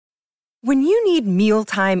When you need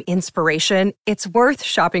mealtime inspiration, it's worth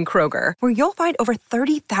shopping Kroger, where you'll find over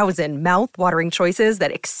 30,000 mouth-watering choices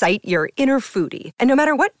that excite your inner foodie. And no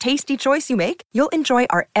matter what tasty choice you make, you'll enjoy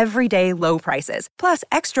our everyday low prices, plus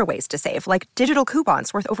extra ways to save, like digital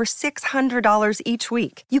coupons worth over $600 each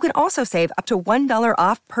week. You can also save up to $1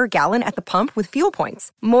 off per gallon at the pump with fuel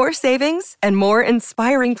points. More savings and more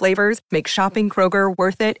inspiring flavors make shopping Kroger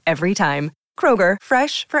worth it every time. Kroger,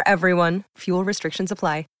 fresh for everyone. Fuel restrictions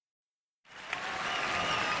apply.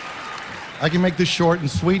 I can make this short and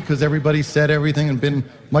sweet because everybody said everything and been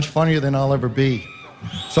much funnier than I'll ever be.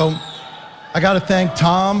 So I got to thank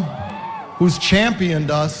Tom, who's championed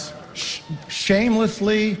us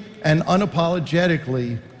shamelessly and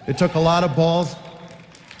unapologetically. It took a lot of balls,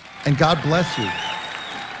 and God bless you.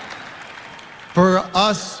 For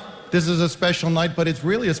us, this is a special night, but it's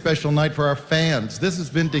really a special night for our fans. This is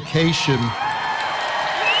vindication.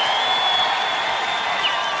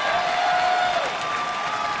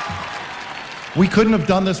 We couldn't have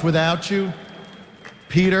done this without you.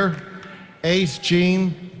 Peter, Ace,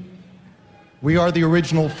 Gene, we are the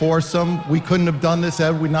original foursome. We couldn't have done this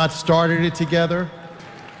had we not started it together.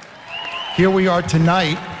 Here we are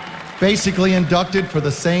tonight, basically inducted for the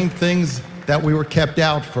same things that we were kept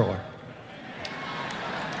out for.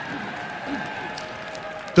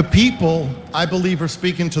 The people, I believe, are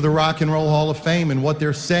speaking to the Rock and Roll Hall of Fame, and what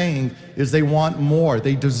they're saying is they want more.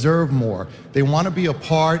 They deserve more. They want to be a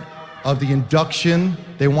part of the induction.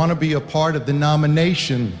 They want to be a part of the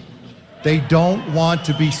nomination. They don't want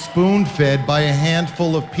to be spoon-fed by a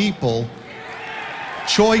handful of people.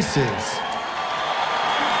 Choices.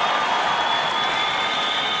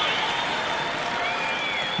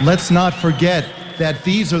 Let's not forget that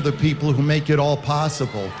these are the people who make it all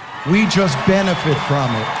possible. We just benefit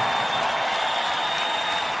from it.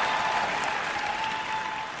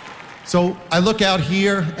 So I look out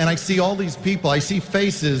here and I see all these people. I see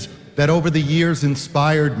faces that over the years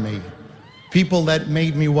inspired me, people that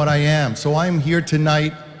made me what I am. So I'm here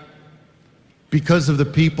tonight because of the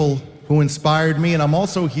people who inspired me, and I'm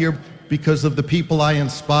also here because of the people I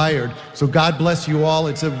inspired. So God bless you all.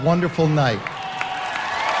 It's a wonderful night.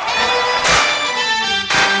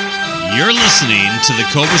 You're listening to the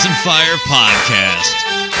Cobras and Fire podcast,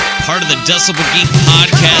 part of the Decibel Geek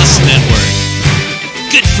Podcast Network.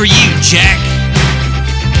 Good for you, Jack.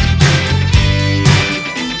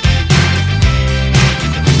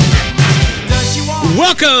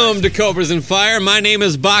 Welcome to Cobras and Fire. My name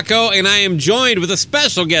is Baco, and I am joined with a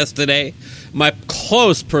special guest today, my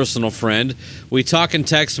close personal friend. We talk and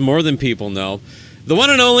text more than people know. The one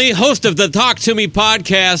and only host of the Talk to Me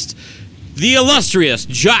podcast, the illustrious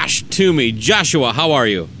Josh Toomey. Joshua, how are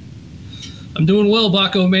you? I'm doing well,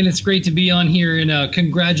 Baco, man. It's great to be on here, and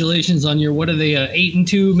congratulations on your,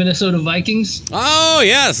 8-2 Minnesota Vikings? Oh,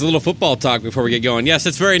 yes, a little football talk before we get going. Yes,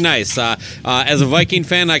 it's very nice. As a Viking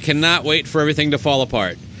fan, I cannot wait for everything to fall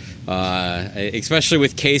apart, especially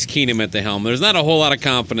with Case Keenum at the helm. There's not a whole lot of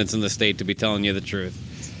confidence in the state, to be telling you the truth.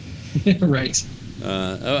 Right.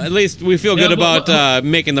 At least we feel good about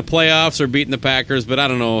making the playoffs or beating the Packers, but I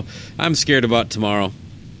don't know. I'm scared about tomorrow.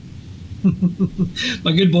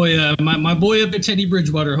 My good boy, my boy up at Teddy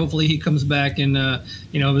Bridgewater. Hopefully he comes back, and it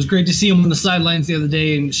was great to see him on the sidelines the other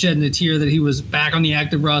day and shedding a tear that he was back on the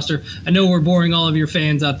active roster. I know we're boring all of your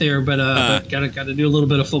fans out there, but gotta do a little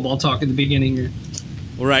bit of football talk at the beginning here.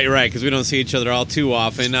 Right, because we don't see each other all too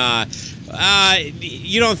often.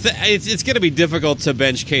 You don't. It's going to be difficult to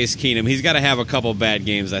bench Case Keenum. He's got to have a couple bad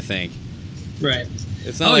games, I think. Right.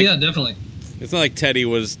 It's not yeah, definitely. It's not like Teddy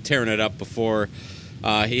was tearing it up before.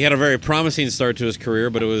 He had a very promising start to his career,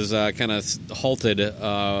 but it was kind of halted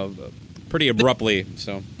pretty abruptly.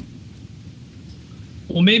 So,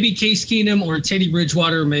 well, maybe Case Keenum or Teddy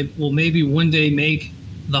Bridgewater will maybe one day make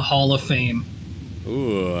the Hall of Fame.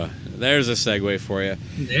 Ooh, there's a segue for you.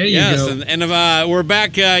 There you go. Yes, and we're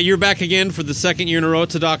back. You're back again for the second year in a row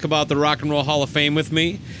to talk about the Rock and Roll Hall of Fame with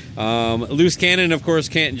me. Loose Cannon, of course,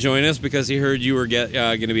 can't join us because he heard you were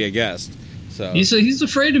going to be a guest. So he's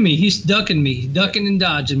afraid of me. He's ducking and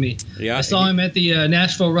dodging me. Yeah, I saw him at the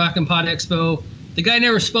Nashville Rock and Pod Expo. The guy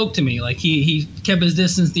never spoke to me. Like he kept his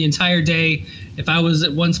distance the entire day. If I was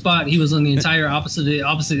at one spot, he was on the entire opposite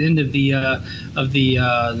end of the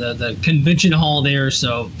convention hall there.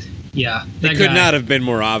 So, yeah, it could not have been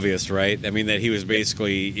more obvious, right? I mean, that he was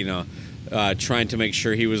basically, trying to make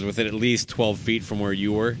sure he was within at least 12 feet from where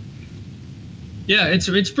you were. Yeah,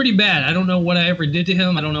 it's pretty bad. I don't know what I ever did to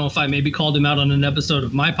him. I don't know if I maybe called him out on an episode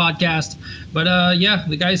of my podcast. But, yeah,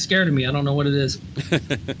 the guy's scared of me. I don't know what it is.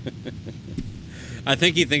 I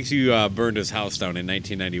think he thinks you burned his house down in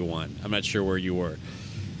 1991. I'm not sure where you were.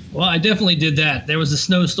 Well, I definitely did that. There was a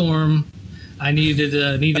snowstorm. I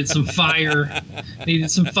needed some fire,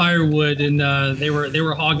 needed some firewood, and they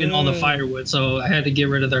were hogging all the firewood, so I had to get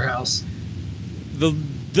rid of their house.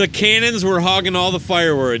 The cannons were hogging all the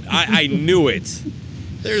firewood. I knew it.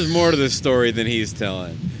 There's more to this story than he's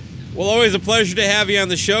telling. Well, always a pleasure to have you on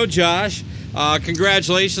the show, Josh.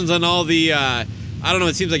 Congratulations on all the. I don't know.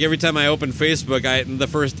 It seems like every time I open Facebook, the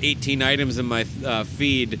first 18 items in my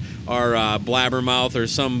feed are Blabbermouth or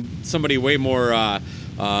somebody way more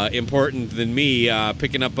important than me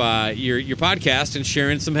picking up your podcast and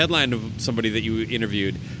sharing some headline of somebody that you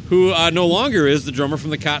interviewed, who no longer is the drummer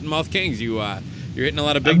from the Cottonmouth Kings. You're hitting a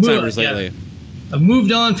lot of big timers lately. Yeah. I've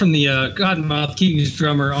moved on from the Cottonmouth Kings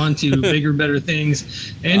drummer onto bigger, better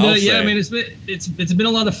things, and I mean it's been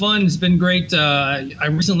a lot of fun. It's been great. I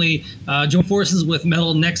recently joined forces with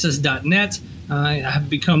MetalNexus.net. I have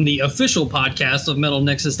become the official podcast of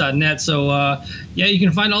MetalNexus.net. So you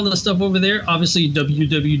can find all the stuff over there. Obviously,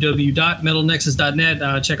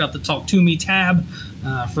 www.metalnexus.net. Check out the Talk to Me tab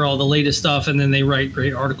for all the latest stuff, and then they write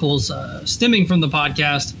great articles stemming from the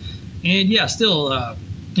podcast. And still.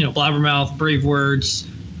 Blabbermouth, Brave Words,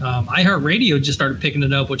 iHeartRadio just started picking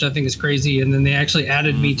it up, which I think is crazy. And then they actually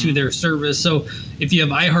added me to their service. So if you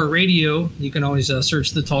have iHeartRadio, you can always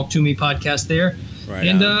search the Talk to Me podcast there. Right.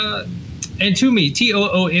 And Toomey,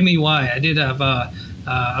 Toomey. I did have.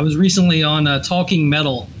 I was recently on Talking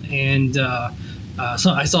Metal, and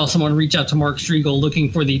so I saw someone reach out to Mark Striegel looking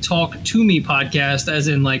for the Talk to Me podcast, as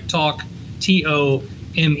in like Talk TOME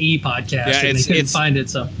podcast, and they couldn't find it.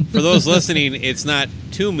 So for those listening, it's not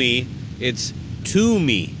to me, it's to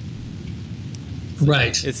me.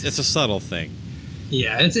 Right. It's a subtle thing.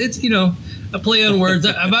 Yeah, it's a play on words.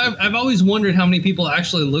 I've always wondered how many people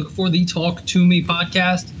actually look for the Talk to Me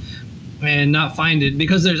podcast and not find it,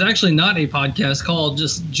 because there's actually not a podcast called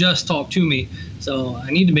just Talk to Me. So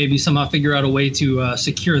I need to maybe somehow figure out a way to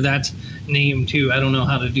secure that name too. I don't know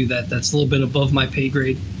how to do that. That's a little bit above my pay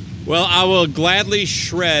grade. Well, I will gladly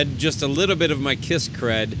shred just a little bit of my KISS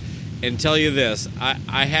cred and tell you this.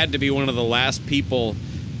 I had to be one of the last people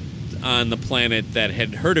on the planet that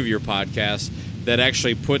had heard of your podcast that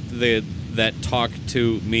actually put that Talk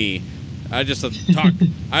to Me. I just talk.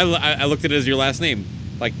 I looked at it as your last name,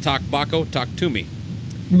 like Talk Baco, Talk to Me.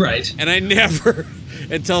 Right. And I never,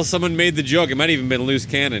 until someone made the joke, it might have even been loose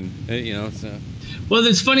cannon, So. Well,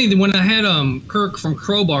 it's funny that when I had Kirk from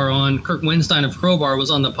Crowbar on, Kirk Winstein of Crowbar was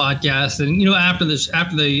on the podcast, and after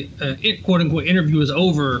the quote unquote interview was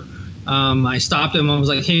over, I stopped him. I was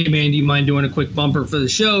like, "Hey man, do you mind doing a quick bumper for the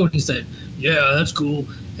show?" And he said, "Yeah, that's cool."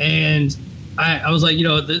 And I was like,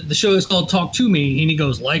 the show is called Talk to Me, and he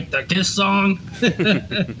goes, "Like the KISS song?"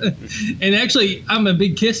 And actually, I'm a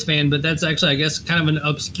big KISS fan, but that's actually, I guess, kind of an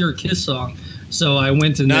obscure KISS song. So I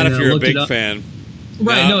went and not if you're a big up. Fan.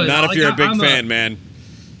 Right, not if you're a big fan, man.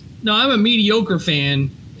 No, I'm a mediocre fan.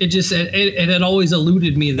 It just it had always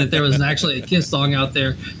eluded me that there was actually a KISS song out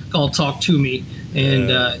there called "Talk to Me," and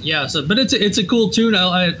but it's a cool tune.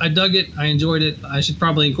 I dug it. I enjoyed it. I should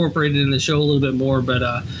probably incorporate it in the show a little bit more, but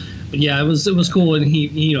yeah, it was cool. And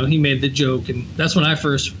he made the joke, and that's when I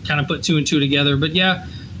first kind of put two and two together. But yeah,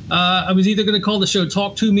 I was either going to call the show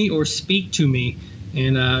 "Talk to Me" or "Speak to Me,"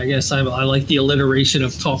 and I guess I like the alliteration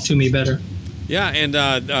of "Talk to Me" better. Yeah, and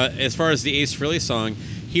as far as the Ace Frehley song,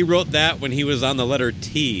 he wrote that when he was on the letter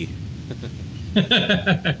T.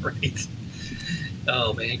 Right.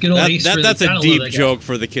 Oh man, good old Ace Frehley. That's a deep joke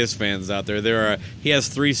for the KISS fans out there. He has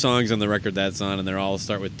 3 songs on the record that's on, and they all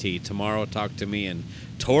start with T. Tomorrow, Talk to Me, and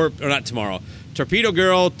Torpedo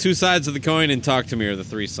Girl, Two Sides of the Coin, and Talk to Me are the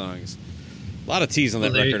 3 songs. A lot of T's on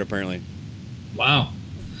that record, apparently. Wow.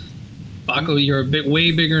 Baco, you're a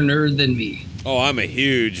way bigger nerd than me. Oh, I'm a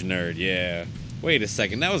huge nerd, yeah. Wait a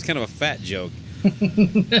second, that was kind of a fat joke.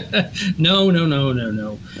 No.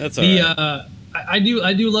 That's all right. I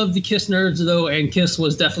do love the KISS nerds though, and KISS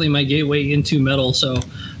was definitely my gateway into metal. So,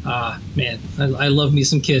 man, I love me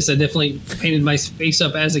some KISS. I definitely painted my face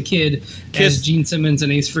up as a kid as Gene Simmons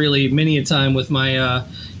and Ace Frehley many a time with my.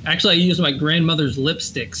 Actually, I used my grandmother's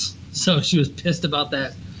lipsticks, so she was pissed about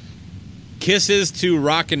that. KISS is to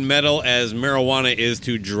rock and metal as marijuana is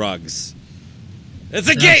to drugs. It's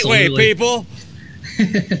a gateway, people.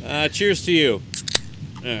 Cheers to you.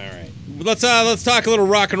 All right, let's talk a little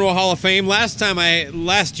Rock and Roll Hall of Fame.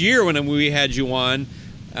 Last year when we had you on,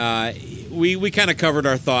 we kind of covered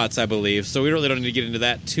our thoughts, I believe. So we really don't need to get into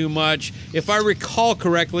that too much. If I recall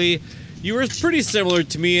correctly, you were pretty similar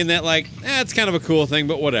to me in that, it's kind of a cool thing,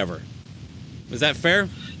 but whatever. Is that fair?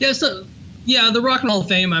 Yeah. So. Yeah, the Rock and Roll Hall of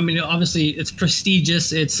Fame, I mean, obviously it's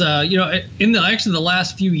prestigious. It's, in the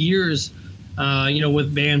last few years,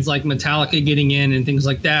 with bands like Metallica getting in and things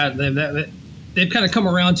like that, they've kind of come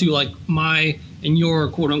around to like my and your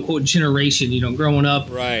quote unquote generation, growing up.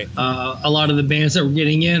 Right. A lot of the bands that were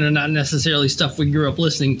getting in are not necessarily stuff we grew up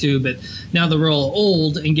listening to, but now that we're all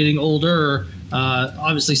old and getting older,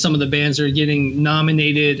 obviously some of the bands that are getting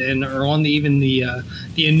nominated and are on the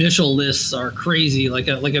initial lists are crazy. Like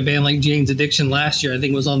a band like Jane's Addiction last year, I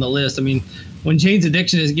think, was on the list. I mean, when Jane's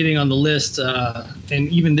Addiction is getting on the list, and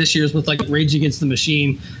even this year's with like Rage Against the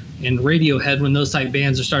Machine and Radiohead, when those type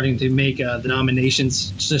bands are starting to make the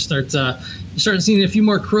nominations, just start seeing a few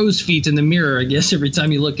more crow's feet in the mirror, I guess, every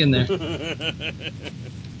time you look in there.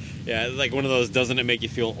 Yeah, it's like one of those "doesn't it make you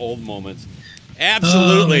feel old" moments.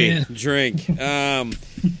 Absolutely, drink. So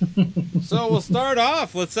we'll start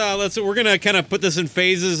off. Let's. We're gonna kind of put this in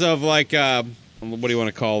phases of like, what do you want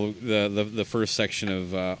to call the first section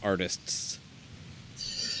of artists?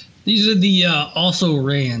 These are the also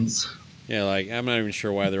rans. Yeah, like I'm not even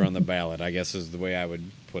sure why they're on the ballot, I guess is the way I would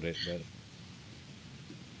put it. But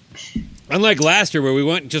unlike last year where we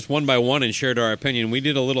went just one by one and shared our opinion, we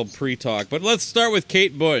did a little pre-talk. But let's start with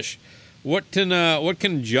Kate Bush. What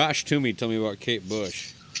can Josh Toomey tell me about Kate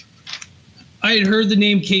Bush? I had heard the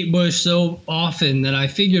name Kate Bush so often that I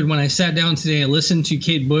figured when I sat down today and listened to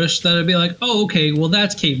Kate Bush that I'd be like, oh, okay, well,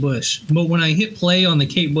 that's Kate Bush. But when I hit play on the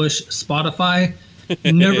Kate Bush Spotify,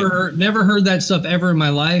 never heard that stuff ever in my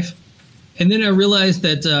life. And then I realized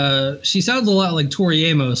that she sounds a lot like Tori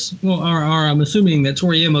Amos. Well, or I'm assuming that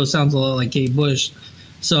Tori Amos sounds a lot like Kate Bush.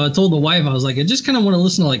 So I told the wife, I was like, I just kind of want to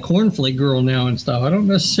listen to like Cornflake Girl now and stuff. I don't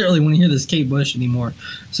necessarily want to hear this Kate Bush anymore.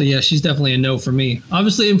 So yeah, she's definitely a no for me.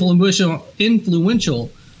 Obviously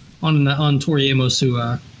influential on Tori Amos, who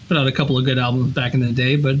put out a couple of good albums back in the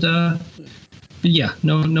day. But yeah,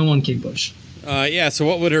 no on Kate Bush. Yeah, so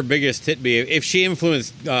what would her biggest hit be? If she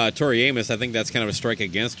influenced Tori Amos, I think that's kind of a strike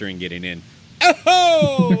against her in getting in.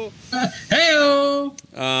 Oh! Hey-o!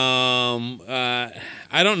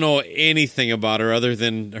 I don't know anything about her other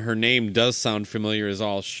than her name does sound familiar as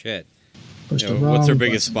all shit. What's her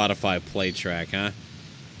biggest Spotify play track, huh?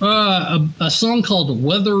 A song called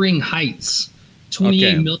Wuthering Heights.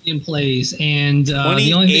 28 million plays. And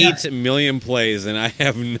 28 million plays, and I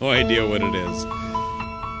have no idea what it is.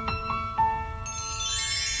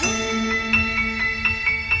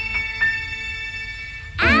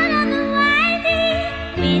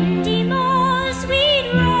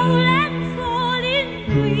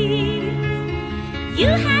 You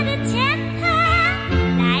had a temper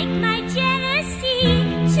like my jealousy,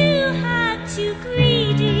 too hard, too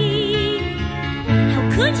greedy. How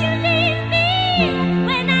could you leave me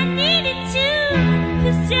when I needed to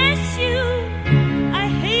possess you? I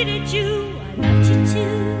hated you, I loved you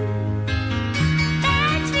too.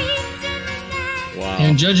 Bad dreams in the night. Wow.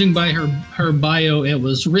 And judging by her bio, it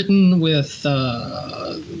was written with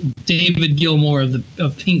David Gilmour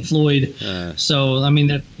of Pink Floyd. So I mean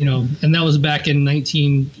that, and that was back in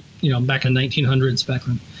 1900s back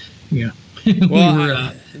when, yeah.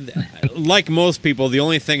 Well, like most people, the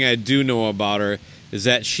only thing I do know about her is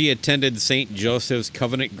that she attended St. Joseph's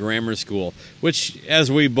Covenant Grammar School, which,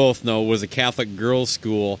 as we both know, was a Catholic girls'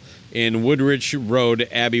 school in Woodridge Road,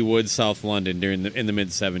 Abbey Wood, South London, in the mid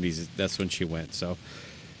 '70s. That's when she went. So.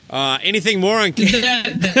 Anything more on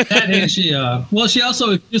that is she? Well, she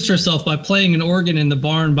also accused herself by playing an organ in the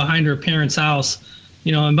barn behind her parents' house.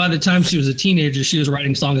 And by the time she was a teenager, she was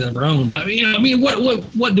writing songs of her own. I mean,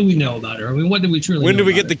 what do we know about her? I mean, what do we truly? When do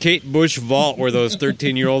we get her? the Kate Bush vault where those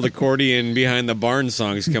 13-year-old accordion behind the barn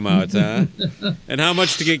songs come out? Huh? And how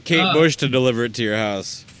much to get Kate Bush to deliver it to your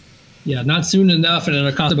house? Yeah, not soon enough, and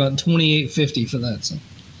it'll cost about $28.50 for that.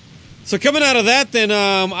 So coming out of that, then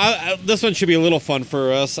this one should be a little fun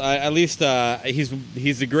for us. At least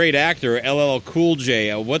he's a great actor, LL Cool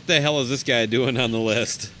J. What the hell is this guy doing on the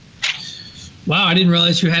list? Wow, I didn't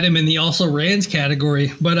realize you had him in the also Rans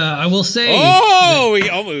category. But I will say,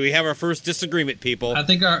 we have our first disagreement, people. I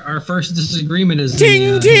think our first disagreement is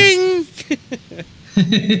ting ting.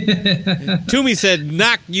 Toomey said,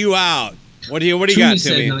 "Knock you out." What do you got,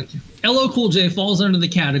 Toomey? LL Cool J falls under the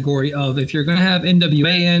category of, if you're going to have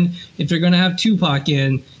NWA in, if you're going to have Tupac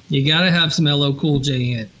in, you got to have some LL Cool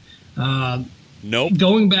J in. Nope.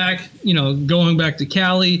 Going back to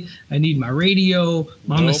Cali, I Need My Radio,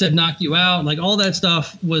 Mama Said Knock You Out, like all that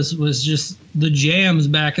stuff was just the jams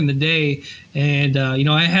back in the day. And,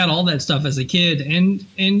 I had all that stuff as a kid. And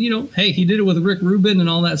hey, he did it with Rick Rubin and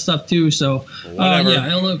all that stuff too. So,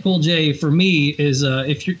 yeah, LL Cool J for me is,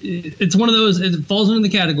 it's one of those, it falls into the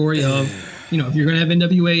category of, if you're going to have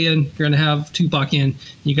NWA in, if you're going to have Tupac in,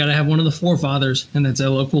 you got to have one of the forefathers, and that's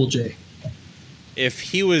LL Cool J. if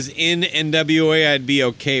he was in NWA, I'd be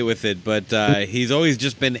okay with it. But he's always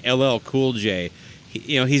just been LL Cool J.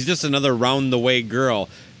 He's just another round the way girl.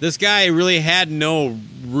 This guy really had no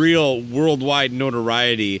real worldwide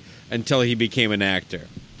notoriety until he became an actor.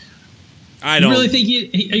 You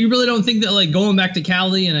really don't think that like going back to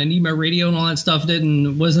Cali and I Need My Radio and all that stuff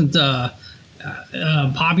wasn't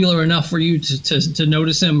popular enough for you to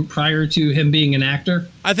notice him prior to him being an actor?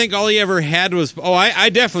 I think all he ever had was I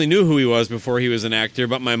definitely knew who he was before he was an actor,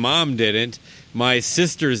 but my mom didn't, my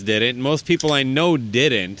sisters didn't, most people I know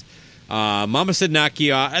didn't. Mama Said Knock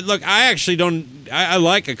You Off. Look, I actually don't. I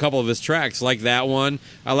like a couple of his tracks, like that one.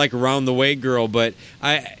 I like Round the Way Girl, but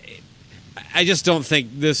I just don't think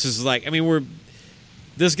this is like. I mean,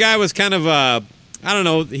 this guy was kind of I don't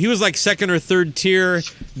know. He was like second or third tier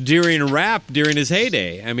during rap during his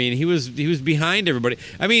heyday. I mean, he was behind everybody.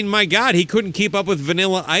 I mean, my God, he couldn't keep up with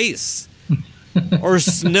Vanilla Ice or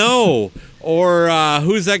Snow. Or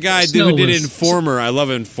who's that guy who did Informer? I love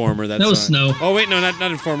Informer. That song. Snow. Oh wait, no, not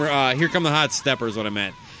Informer. Here Come the Hot Steppers. What I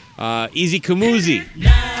meant. Easy Kamuzi.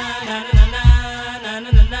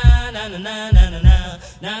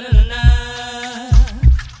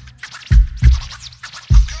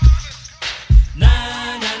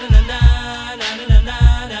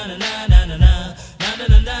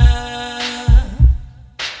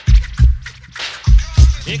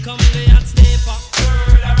 Here come the hot stepper.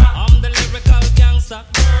 I'm the lyrical gangster.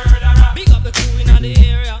 Big up the crew in the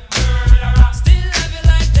area. Still love you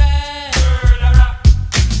like that.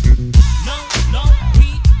 No,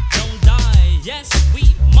 we don't die. Yes,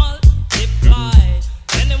 we multiply.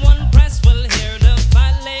 Anyone press will hear the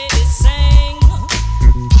fat lady sing.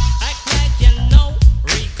 Act like you know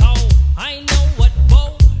Rico. I know what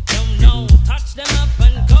Bo don't know. Touch them up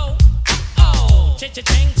and go. Oh,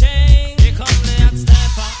 cha-cha-ching-ching. Here come the hot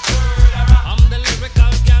stepper. I'm the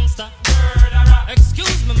lyrical gangster.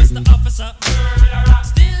 Excuse me, Mr. Officer.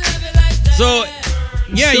 Still love you like that. So,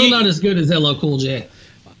 yeah, still not as good as LL Cool J.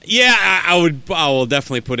 Yeah, I will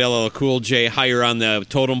definitely put LL Cool J higher on the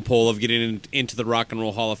totem pole of getting into the Rock and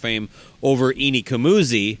Roll Hall of Fame over Eenie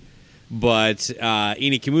Kamuzi. But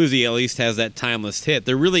Eenie Kamuzi at least has that timeless hit.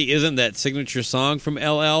 There really isn't that signature song from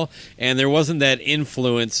LL, and there wasn't that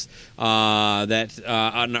influence that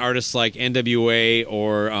on artists like NWA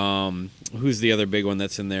or who's the other big one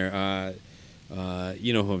that's in there?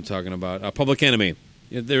 You know who I'm talking about. Public Enemy.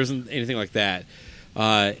 There isn't anything like that.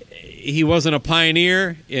 He wasn't a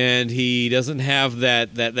pioneer, and he doesn't have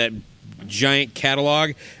that giant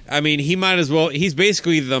catalog. I mean, he might as well. He's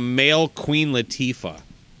basically the male Queen Latifah.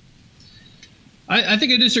 I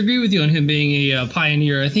think I disagree with you on him being a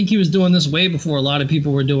pioneer. I think he was doing this way before a lot of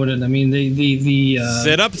people were doing it. I mean, the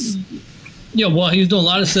sit-ups? Yeah, well, he was doing a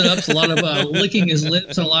lot of sit-ups, a lot of licking his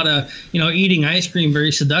lips, and a lot of, eating ice cream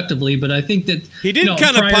very seductively. But I think that... He did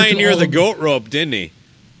kind of pioneer the goat rope, didn't he?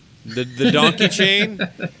 The donkey chain?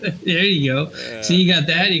 There you go. Yeah. So you got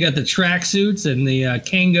that. You got the track suits and the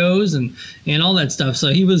Kangos and all that stuff. So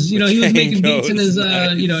he was, he was making beats in his,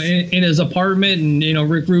 in his apartment, and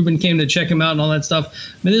Rick Rubin came to check him out and all that stuff.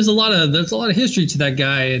 I mean, there's a lot of history to that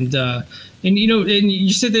guy, and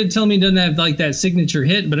you sit there telling me he doesn't have like that signature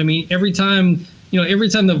hit, but I mean, every time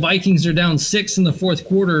the Vikings are down 6 in the fourth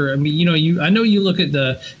quarter, I mean, I know you look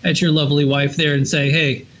at your lovely wife there and say,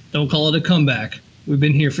 hey, don't call it a comeback. We've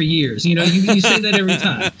been here for years. You say that every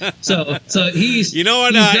time. So he's. You know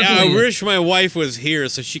what? I wish my wife was here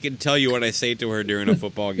so she could tell you what I say to her during a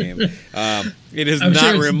football game. It is I'm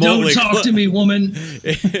not sure remotely. Don't talk to me, woman.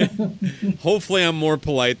 Hopefully, I'm more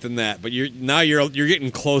polite than that. But you're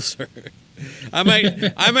getting closer. I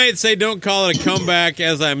might say don't call it a comeback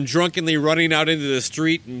as I'm drunkenly running out into the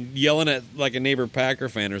street and yelling at like a neighbor Packer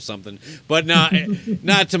fan or something, but not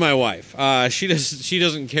to my wife. She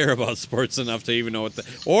doesn't care about sports enough to even know what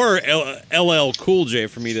or LL Cool J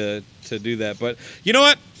for me to do that. But you know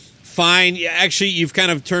what? Fine. Actually, you've kind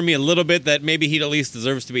of turned me a little bit that maybe he at least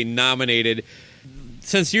deserves to be nominated.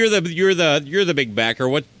 Since you're the big backer,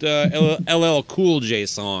 what LL Cool J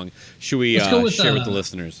song should we share with the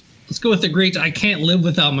listeners? Let's go with the great I Can't Live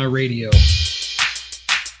Without My Radio.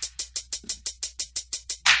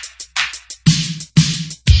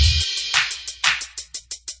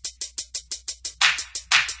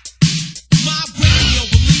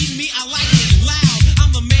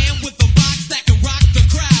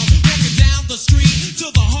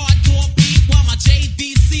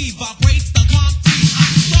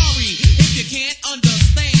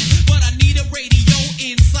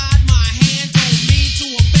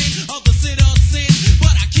 Of the citizens,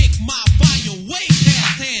 but I kick my bike.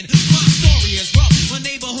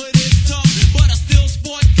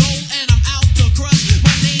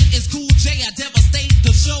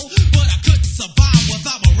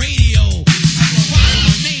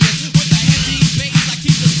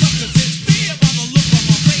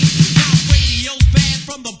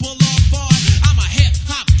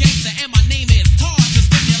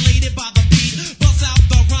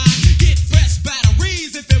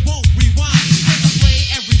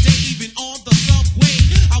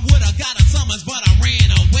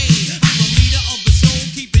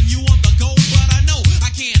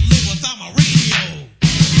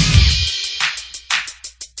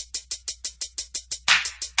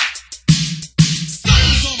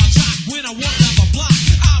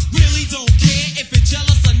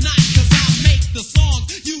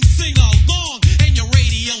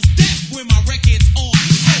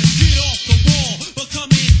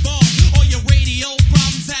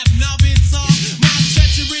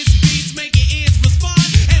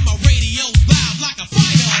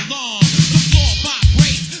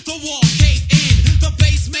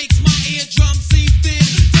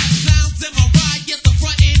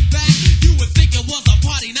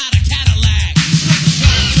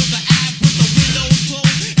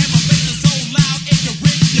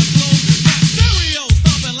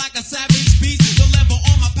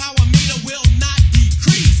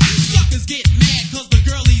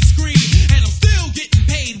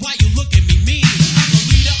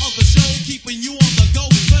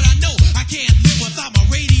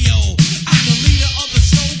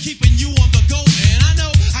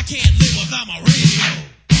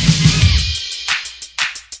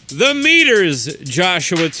 Meters,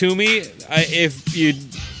 Joshua Toomey. If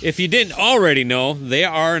you didn't already know, they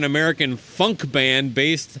are an American funk band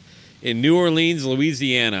based in New Orleans,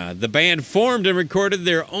 Louisiana. The band formed and recorded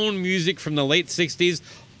their own music from the late 60s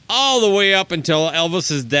all the way up until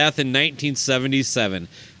Elvis's death in 1977.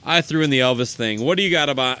 I threw in the Elvis thing. What do you got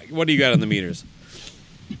on the Meters?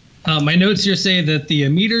 My notes here say that the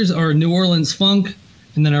Meters are New Orleans funk,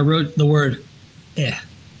 and then I wrote the word "eh."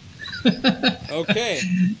 Okay.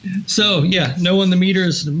 So, yeah, no on the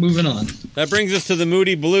Meters. Moving on. That brings us to the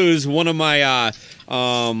Moody Blues, one of my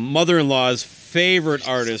mother-in-law's favorite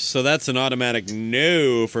artists. So that's an automatic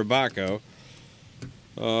no for Baco.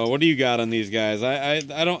 What do you got on these guys?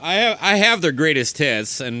 I have their greatest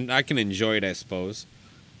hits, and I can enjoy it, I suppose.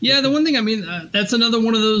 Yeah, the one thing, that's another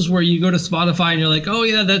one of those where you go to Spotify and you're like, oh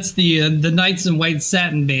yeah, that's the Knights in White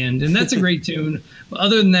Satin Band, and that's a great tune. But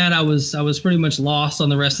other than that, I was pretty much lost on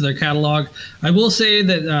the rest of their catalog. I will say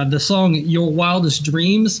that the song "Your Wildest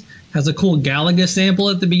Dreams" has a cool Galaga sample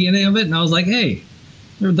at the beginning of it, and I was like, hey,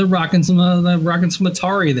 they're rocking some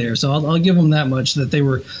Atari there. So I'll give them that much, that they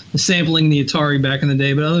were sampling the Atari back in the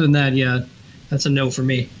day. But other than that, yeah, that's a no for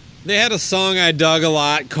me. They had a song I dug a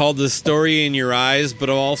lot called "The Story in Your Eyes,"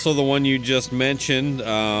 but also the one you just mentioned.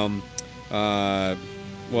 Let me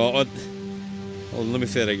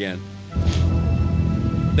say it again.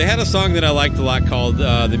 They had a song that I liked a lot called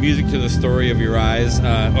 "The Music to the Story of Your Eyes."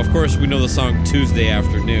 Of course, we know the song "Tuesday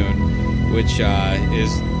Afternoon," which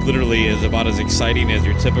is literally about as exciting as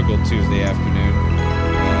your typical Tuesday afternoon.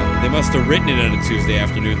 They must have written it on a Tuesday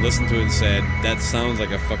afternoon, listened to it, and said, "That sounds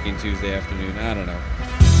like a fucking Tuesday afternoon." I don't know.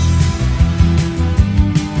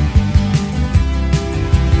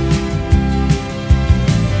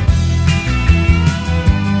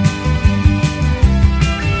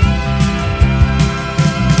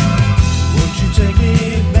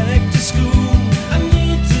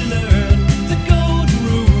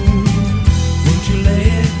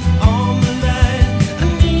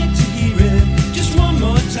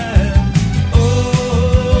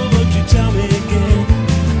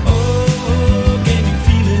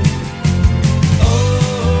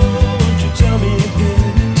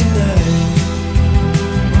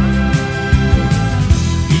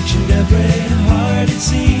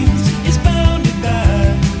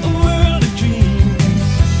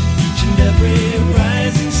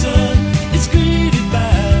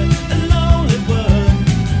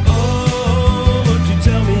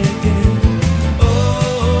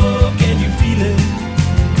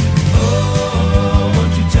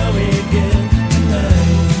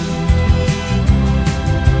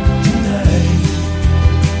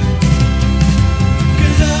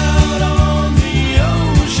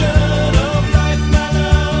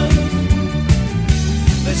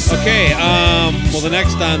 The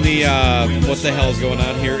next on the what the hell is going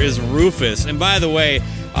on here is Rufus. And by the way,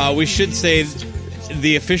 we should say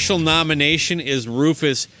the official nomination is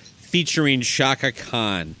Rufus featuring Shaka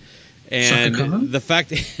Khan. And Shaka Khan? The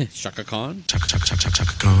fact Shaka Khan? Chaka Khan.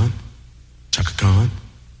 Chaka Khan. Chaka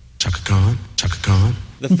Khan. Chaka Khan.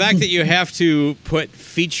 The fact that you have to put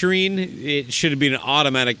featuring, it should be an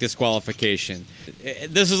automatic disqualification.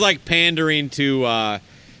 This is like pandering to I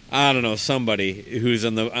don't know, somebody who's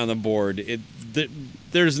on the board.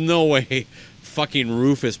 There's no way fucking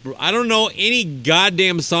Rufus. I don't know any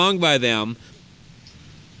goddamn song by them.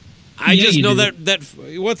 I just know that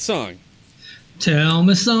what song? Tell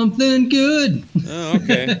me something good. Oh,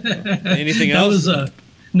 okay. Anything else?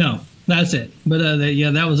 No, that's it. But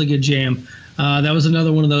that was a good jam. That was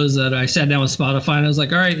another one of those that I sat down with Spotify and I was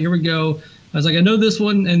like, all right, here we go. I was like, I know this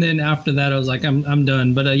one, and then after that, I was like, I'm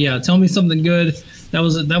done. But Tell Me Something Good. That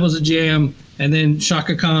was a jam. And then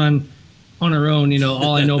Shaka Khan on her own.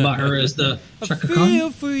 All I know about her is the Shaka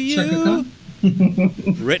Khan. For you. Shaka Khan.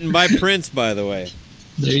 Written by Prince, by the way.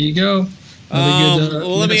 There you go.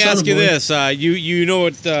 Well, let me ask you this: you know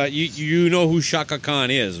what you know who Shaka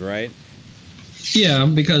Khan is, right? Yeah,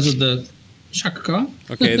 because of the Shaka Khan.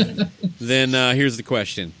 Okay, then here's the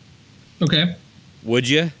question. Okay. Would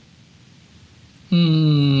you? I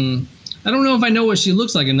don't know if I know what she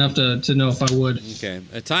looks like enough to know if I would. Okay,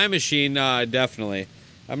 a time machine, definitely.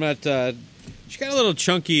 I'm not. She got a little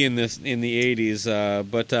chunky in the 80s,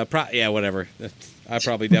 but whatever. I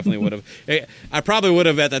probably definitely would have. I probably would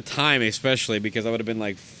have at the time, especially because I would have been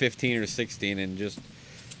like 15 or 16 and just,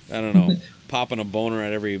 I don't know, popping a boner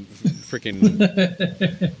at every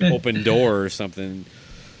freaking open door or something.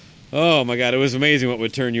 Oh my God, it was amazing what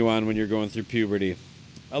would turn you on when you're going through puberty.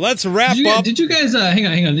 Let's wrap up. Did you guys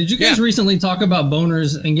hang on? Did you guys recently talk about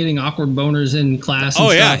boners and getting awkward boners in class? And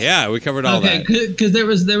stuff? yeah, we covered all that. Okay, because there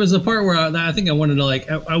was a part where I think I wanted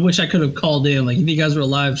to I wish I could have called in. Like if you guys were a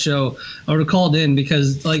live show, I would have called in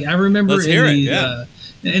because like I remember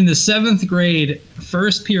in the 7th grade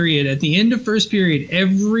first period, at the end of first period,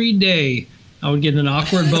 every day I would get an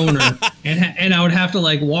awkward boner and I would have to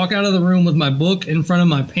like walk out of the room with my book in front of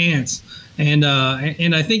my pants. And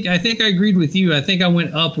I think I agreed with you. I think I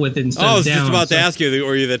went up with it instead of down. I was just about to ask you,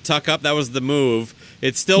 were you the tuck up? That was the move.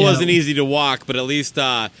 It still wasn't easy to walk, but at least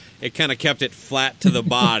it kind of kept it flat to the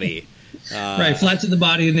body. Right, flat to the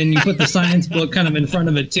body, and then you put the science book kind of in front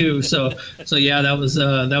of it too. So yeah, that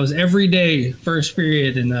was every day, first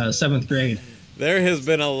period in 7th grade. There has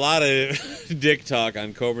been a lot of dick talk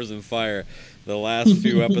on Cobras and Fire the last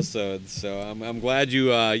few episodes, so I'm glad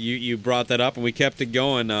you brought that up and we kept it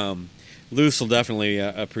going. Luce will definitely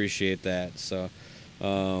appreciate that. So,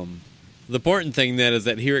 the important thing then is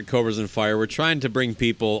that here at Cobras and Fire, we're trying to bring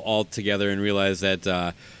people all together and realize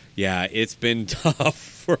that, it's been tough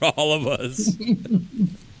for all of us.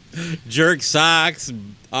 Jerk socks,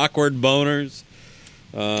 awkward boners.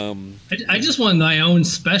 I just want my own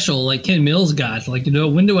special, like Ken Mills got. Like,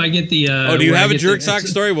 when do I get the? Do you have a jerk sock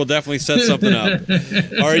story? We'll definitely set something up.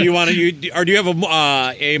 Or do you have a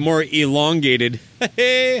more elongated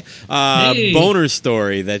boner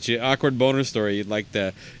story awkward boner story you'd like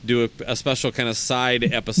to do a special kind of side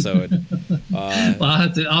episode? Well,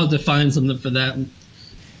 I'll have to find something for that.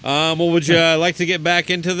 Well, would you like to get back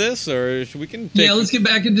into this, or we can? Let's get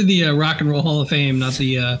back into the Rock and Roll Hall of Fame, not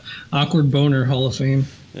the Awkward Boner Hall of Fame.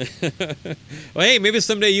 Well, hey, maybe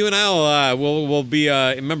someday you and I will be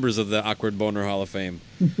members of the Awkward Boner Hall of Fame,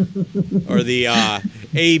 or the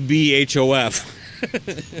ABHOF.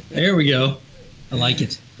 There we go. I like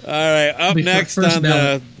it. All right, up next on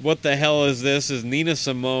ballot. What the Hell Is This is Nina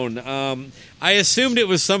Simone. I assumed it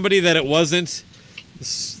was somebody that it wasn't.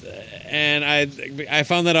 And I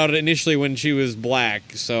found that out initially when she was black,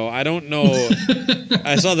 so I don't know.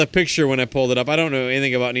 I saw the picture when I pulled it up. I don't know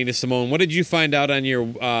anything about Nina Simone. What did you find out on your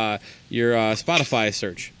Spotify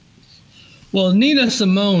search? Well, Nina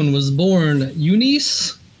Simone was born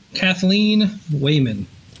Eunice Kathleen Wayman,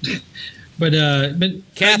 but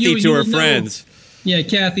Kathy to her friends. Yeah,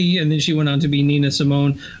 Kathy, and then she went on to be Nina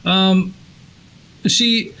Simone. The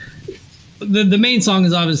main song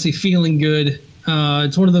is obviously "Feeling Good."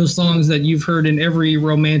 It's one of those songs that you've heard in every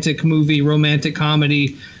romantic movie, romantic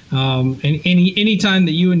comedy, and any time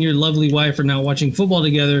that you and your lovely wife are now watching football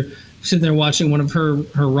together, sitting there watching one of her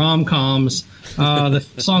rom-coms, the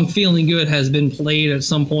song "Feeling Good" has been played at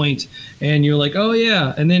some point, and you're like, oh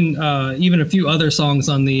yeah. And then even a few other songs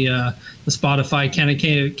on the Spotify kind of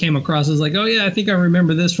came across as like, oh yeah, I think I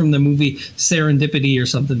remember this from the movie Serendipity or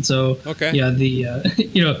something. So okay, yeah,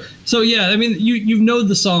 so yeah, I mean, you know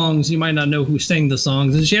the songs, you might not know who sang the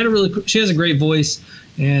songs, and she has a great voice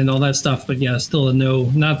and all that stuff, but yeah, still a no,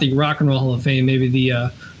 not the Rock and Roll Hall of Fame, maybe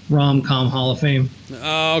the Rom-Com Hall of Fame.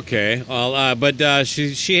 Okay, well, but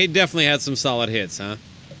she definitely had some solid hits, huh?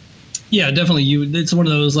 Yeah, definitely. It's one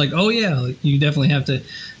of those like, oh yeah, you definitely have to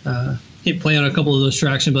hit play on a couple of those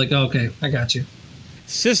tracks and be like, oh, okay, I got you.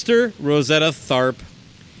 Sister Rosetta Tharpe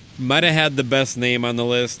might have had the best name on the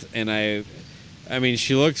list, and I mean,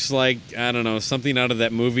 she looks like, I don't know, something out of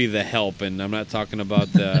that movie The Help, and I'm not talking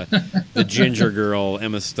about the ginger girl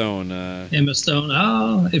Emma Stone. Emma Stone.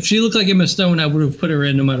 Oh, if she looked like Emma Stone, I would have put her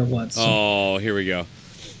in no matter what. So. Oh, here we go.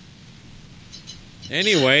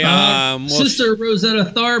 Anyway, Sister Rosetta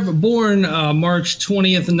Tharpe, born March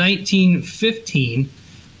 20th, 1915,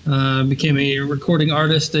 became a recording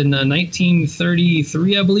artist in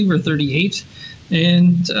 1933, I believe, or 38.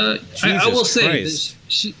 And I will say this,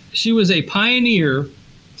 she was a pioneer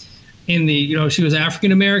in the, she was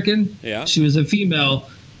African American. Yeah. She was a female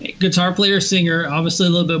guitar player, singer, obviously a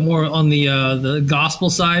little bit more on the gospel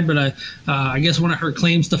side, but I guess one of her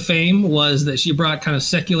claims to fame was that she brought kind of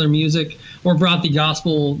secular music, or brought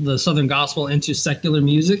the Southern gospel into secular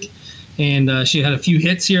music. And she had a few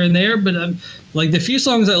hits here and there, but like the few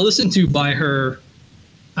songs I listened to by her,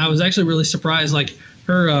 I was actually really surprised. Like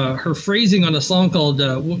her phrasing on a song called,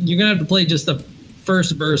 you're gonna have to play just the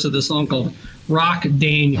first verse of the song called "Rock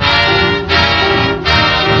Daniel."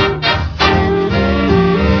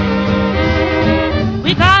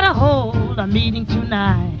 We gotta hold a meeting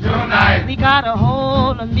tonight. We gotta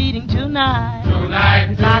hold a meeting tonight. We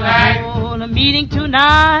gotta hold a meeting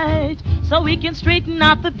tonight, so we can straighten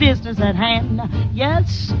out the business at hand.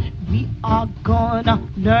 Yes, we are gonna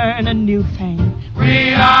learn a new thing.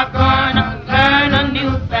 We are gonna learn a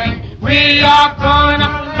new thing. We are gonna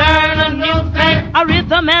learn a new thing. A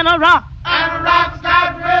rhythm and a rock. And a rock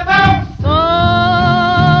stop.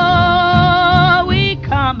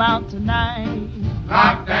 tonight.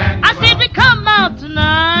 I said we come out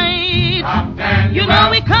tonight. You know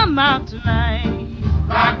we come out tonight.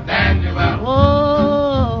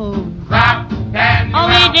 Oh, oh,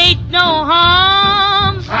 it ain't no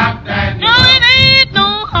harm. No, it ain't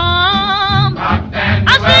no harm.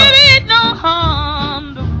 I said it ain't no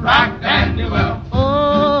harm to rock Daniel.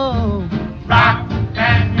 Oh, rock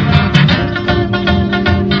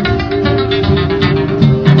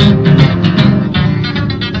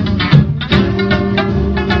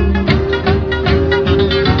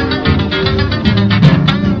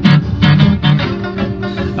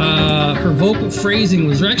her vocal phrasing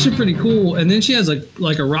was actually pretty cool, and then she has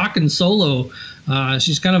like a rockin' solo.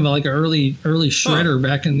 She's kind of like an early shredder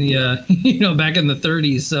back in the back in the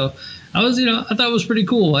 30s. So I thought it was pretty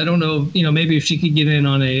cool. I don't know, maybe if she could get in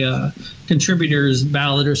on a contributors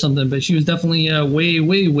ballad or something, but she was definitely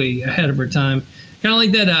way ahead of her time. Kind of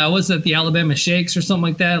like that. What's that? The Alabama Shakes or something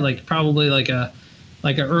like that. Like probably like an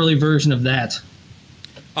early version of that.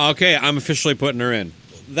 Okay, I'm officially putting her in.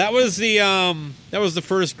 That was the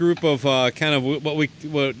first group of kind of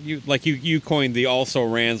what you coined the also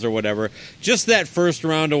rans or whatever. Just that first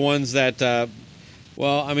round of ones that,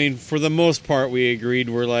 for the most part, we agreed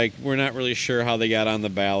we're not really sure how they got on the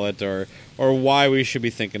ballot or why we should be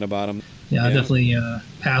thinking about them. Yeah, I definitely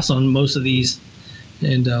pass on most of these,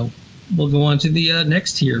 and we'll go on to the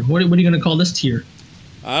next tier. What are you going to call this tier?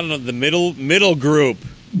 I don't know, the middle group.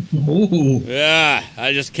 Ooh. Yeah,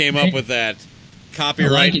 I just came up with that.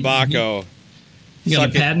 Copyright Baco. You got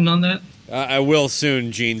a patent on that? I will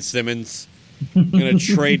soon, Gene Simmons. I'm going to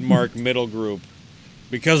trademark middle group.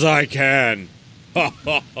 Because I can.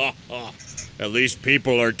 At least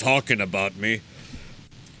people are talking about me.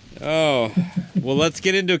 Oh, well, let's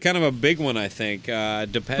get into kind of a big one, I think.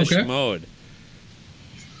 Depeche Mode.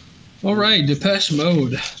 All right, Depeche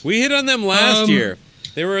Mode. We hit on them last year.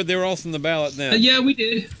 They were also in the ballot then. Yeah, we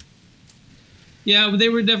did. Yeah, they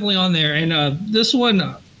were definitely on there. And this one,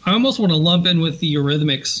 I almost want to lump in with the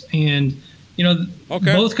Eurythmics. And,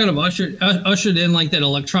 both kind of ushered in like that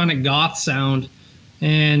electronic goth sound.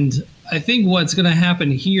 And I think what's going to happen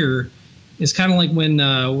here is kind of like when,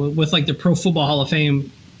 with like the Pro Football Hall of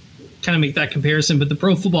Fame, kind of make that comparison. But the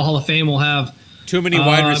Pro Football Hall of Fame will have too many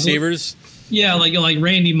wide receivers. Yeah, like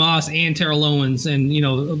Randy Moss and Terrell Owens, and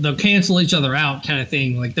they'll cancel each other out, kind of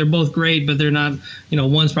thing. Like they're both great, but they're not.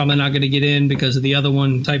 One's probably not going to get in because of the other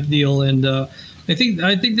one type deal. And I think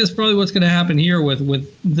that's probably what's going to happen here with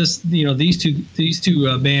this. These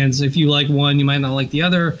two bands. If you like one, you might not like the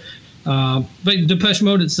other. But Depeche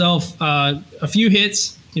Mode itself, a few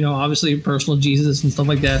hits. Obviously Personal Jesus and stuff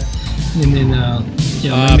like that. And then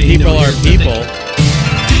People Are People.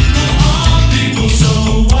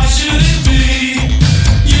 So why should it be?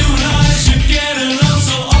 You and I should get along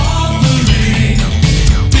so awfully.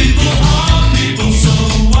 People are people, so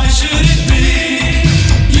why should it be?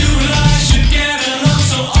 You and I should get along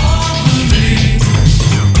so awfully.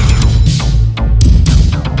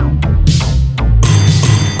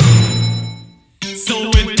 So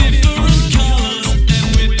with different colors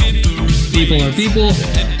and with different People Are People.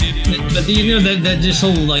 But that just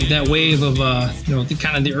whole like that wave of the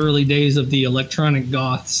kind of the early days of the electronic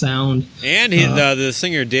goth sound. And the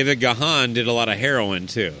singer David Gahan did a lot of heroin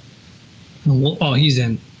too. Oh, he's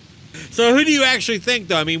in. So who do you actually think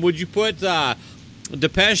though? I mean, would you put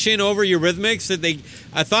Depeche in over Eurythmics?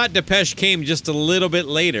 I thought Depeche came just a little bit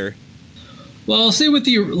later. Well, I'll say with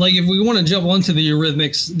if we want to jump onto the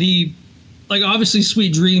Eurythmics, obviously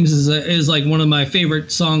Sweet Dreams is like one of my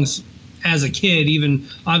favorite songs as a kid, even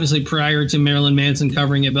obviously prior to Marilyn Manson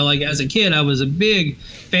covering it. But like as a kid, I was a big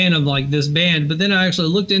fan of like this band. But then I actually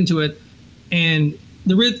looked into it, and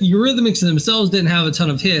the Eurythmics themselves didn't have a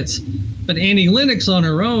ton of hits. But Annie Lennox on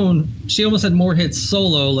her own, she almost had more hits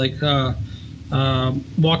solo, like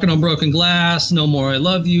Walking on Broken Glass, No More I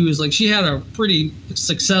Love You. Is like she had a pretty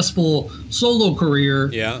successful solo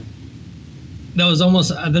career. Yeah. That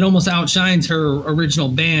almost outshines her original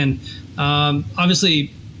band.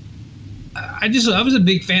 Obviously, I was a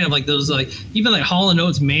big fan of like those, like even like Hall &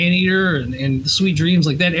 Oates Maneater and Sweet Dreams,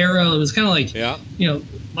 like that era. It was kind of like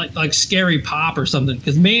like scary pop or something.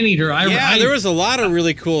 Because Maneater, there was a lot of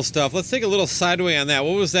really cool stuff. Let's take a little sideway on that.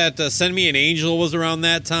 What was that? Send Me an Angel was around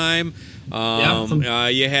that time.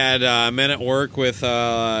 You had Men at Work with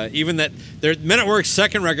even that. Men at Work's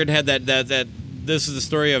second record had that. This is the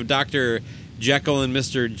story of Dr. Jekyll and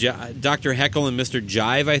Dr. Heckle and Mr.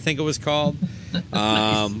 Jive, I think it was called.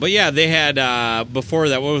 Nice. But yeah, they had before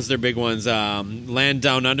that. What was their big ones? Land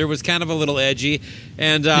Down Under was kind of a little edgy,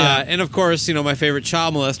 and of course, my favorite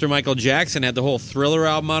child molester, Michael Jackson, had the whole Thriller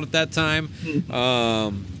album out at that time.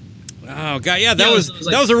 Oh god, yeah, that Yeah, was it was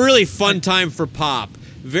like- that was a really fun time for pop.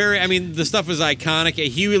 The stuff is iconic.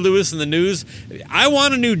 Huey Lewis and the News. I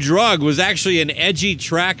Want a New Drug was actually an edgy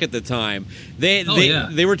track at the time.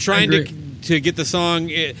 They were trying to get the song.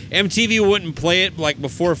 MTV wouldn't play it like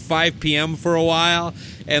before 5 p.m. for a while,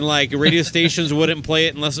 and like radio stations wouldn't play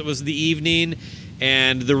it unless it was the evening.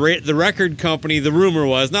 And the record company, the rumor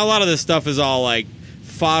was, now a lot of this stuff is all like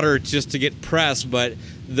fodder just to get press, but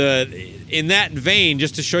in that vein,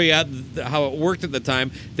 just to show you how it worked at the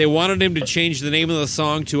time, they wanted him to change the name of the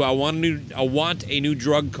song to I Want a New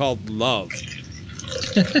Drug Called Love.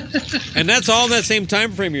 And that's all in that same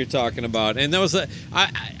time frame you're talking about. And that was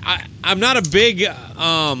I'm not a big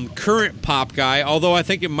current pop guy, although I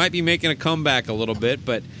think it might be making a comeback a little bit,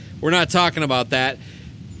 but we're not talking about that.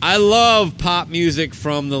 I love pop music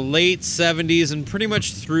from the late 70s and pretty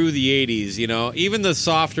much through the 80s, you know. Even the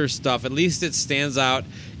softer stuff, at least it stands out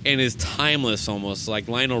and is timeless almost, like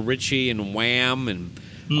Lionel Richie and Wham and,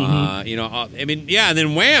 and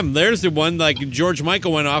then Wham, there's the one, like George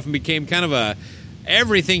Michael went off and became kind of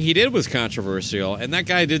everything he did was controversial, and that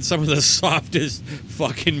guy did some of the softest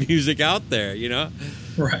fucking music out there, you know?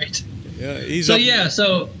 Right. Yeah,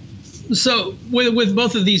 So with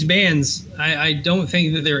both of these bands, I don't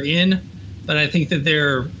think that they're in, but I think that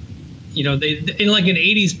they're, they in like an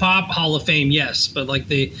 80s pop Hall of Fame, yes, but like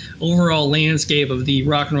the overall landscape of the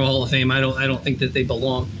Rock and Roll Hall of Fame, I don't think that they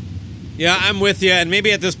belong. Yeah, I'm with you, and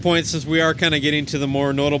maybe at this point, since we are kind of getting to the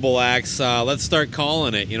more notable acts, let's start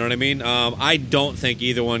calling it. You know what I mean? I don't think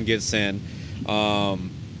either one gets in.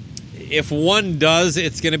 If one does,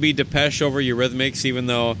 it's going to be Depeche over Eurythmics, even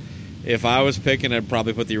though if I was picking, I'd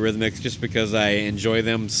probably put the Eurythmics just because I enjoy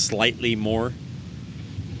them slightly more.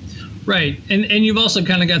 Right, and you've also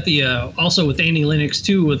kind of got the also with Annie Lennox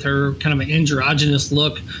too, with her kind of an androgynous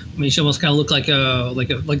look. I mean, she almost kind of looked like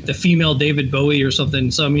the female David Bowie or something.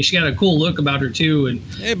 So I mean, she got a cool look about her too, and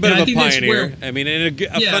a bit of a pioneer. I mean, and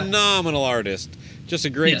a phenomenal artist, just a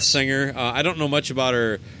great singer. I don't know much about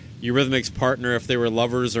her Eurythmics partner, if they were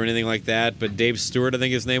lovers or anything like that, but Dave Stewart, I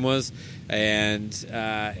think his name was, and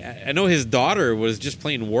I know his daughter was just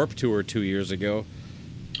playing Warped Tour 2 years ago.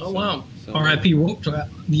 Oh wow! R.I.P. Warped Tour,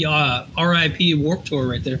 the R.I.P. Warped Tour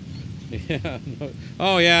right there. Yeah.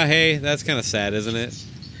 Oh yeah. Hey, that's kind of sad, isn't it?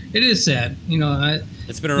 It is sad.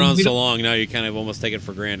 It's been around so long now. You kind of almost take it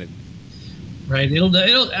for granted. Right.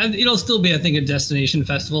 It'll still be, I think, a destination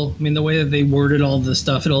festival. I mean, the way that they worded all this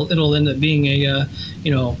stuff, it'll end up being a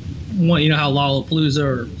how Lollapalooza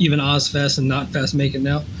or even Ozfest and Knotfest make it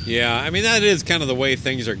now. Yeah, I mean that is kind of the way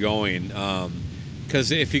things are going.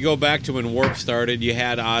 Because if you go back to when Warp started, you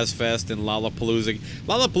had Ozfest and Lollapalooza.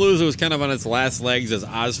 Lollapalooza was kind of on its last legs as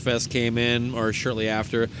Ozfest came in, or shortly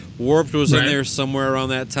after. Warped was in there somewhere around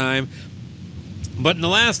that time. But in the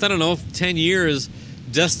last, 10 years,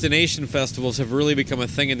 destination festivals have really become a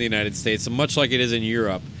thing in the United States, much like it is in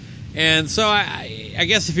Europe. And so I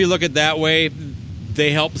guess if you look at it that way,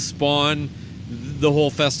 they help spawn the whole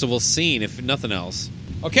festival scene, if nothing else.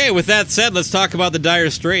 Okay, with that said, let's talk about the Dire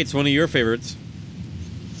Straits, one of your favorites.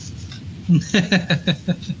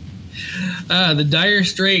 The Dire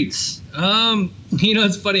Straits.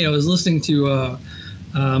 It's funny. I was listening to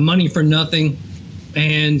Money for Nothing,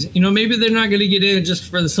 and maybe they're not going to get in just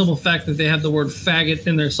for the simple fact that they have the word faggot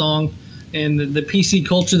in their song, and the PC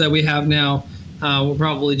culture that we have now will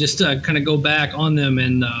probably just kind of go back on them,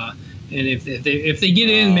 and if they get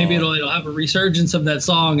in, maybe it'll have a resurgence of that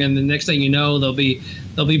song, and the next thing you know, they'll be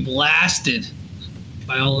blasted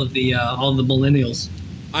by all of the millennials.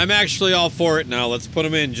 I'm actually all for it now. Let's put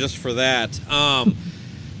them in just for that.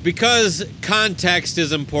 Because context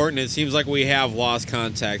is important, it seems like we have lost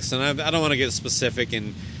context. And I don't want to get specific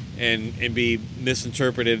and be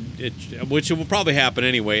misinterpreted, which will probably happen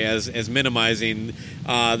anyway, as minimizing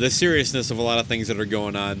the seriousness of a lot of things that are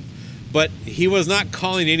going on. But he was not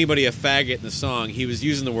calling anybody a faggot in the song. He was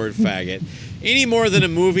using the word faggot. Any more than a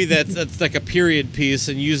movie that's like a period piece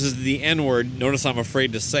and uses the N-word. Notice I'm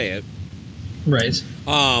afraid to say it. Right.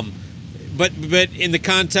 But in the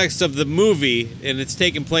context of the movie, and it's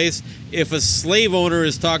taking place, if a slave owner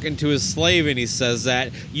is talking to his slave and he says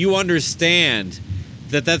that, you understand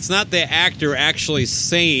that that's not the actor actually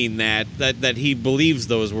saying that he believes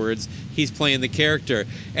those words. He's playing the character.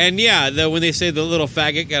 And yeah, when they say the little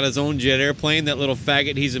faggot got his own jet airplane, that little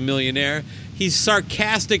faggot, he's a millionaire, he's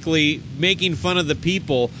sarcastically making fun of the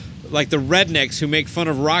people like the rednecks who make fun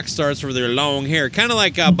of rock stars for their long hair. Kind of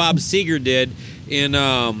like Bob Seger did in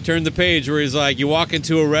Turn the Page, where he's like, you walk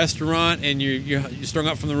into a restaurant and you're strung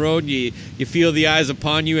up from the road, you feel the eyes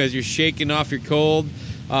upon you as you're shaking off your cold.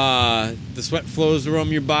 The sweat flows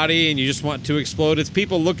from your body and you just want to explode. It's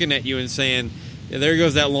people looking at you and saying, there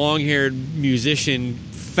goes that long-haired musician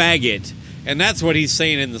faggot. And that's what he's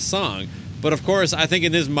saying in the song. But, of course, I think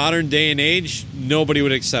in this modern day and age, nobody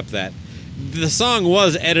would accept that. The song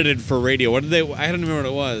was edited for radio. What did they... I don't remember what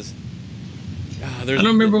it was. I don't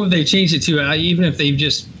remember what they changed it to, even if they've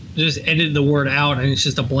just edited the word out and it's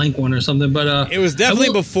just a blank one or something. But it was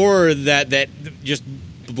definitely before that just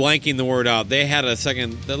blanking the word out. They had a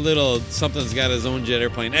second... The little... Something's got his own jet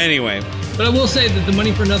airplane. Anyway. But I will say that the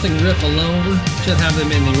Money for Nothing riff alone should have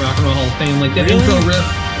them in the Rock and Roll Hall of Fame. Like that intro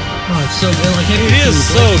riff... Oh, it's so good. Like, it is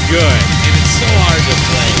so good, and it's so hard to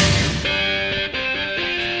play.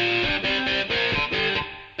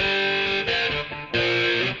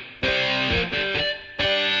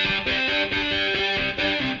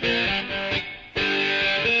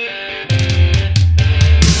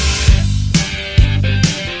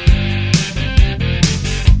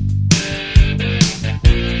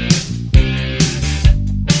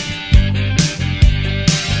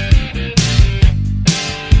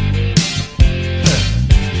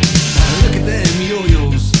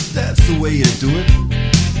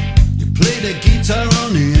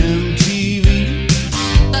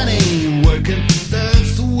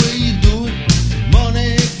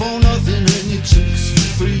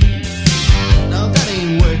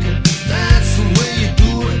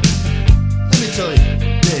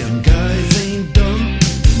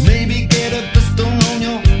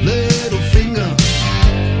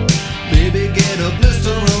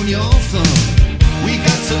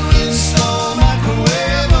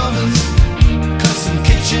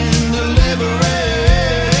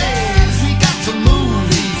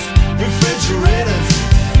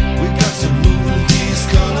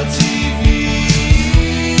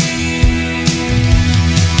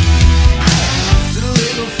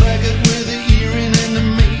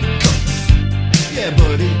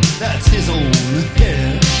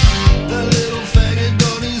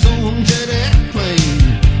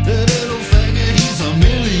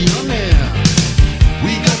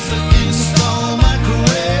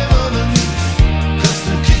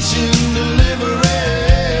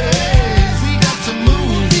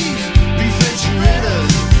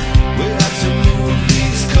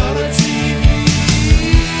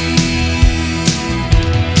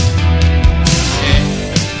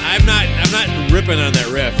 On that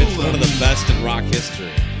riff. It's one of the best in rock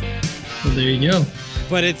history. Well, there you go.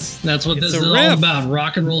 But that's what this is all about,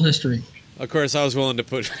 rock and roll history. Of course, I was willing to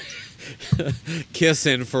put Kiss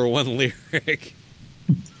in for one lyric.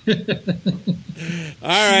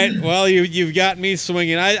 All right, well, you've got me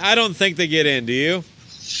swinging. I don't think they get in, do you?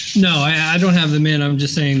 No, I don't have them in. I'm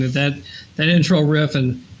just saying that intro riff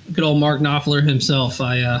and good old Mark Knopfler himself,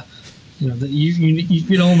 you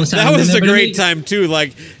could almost have that was a great time time too.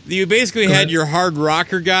 Like you basically had your hard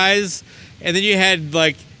rocker guys, and then you had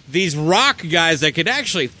like these rock guys that could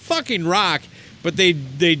actually fucking rock, but they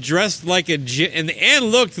dressed like a gym and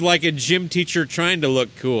looked like a gym teacher trying to look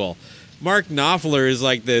cool. Mark Knopfler is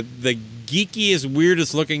like the geekiest,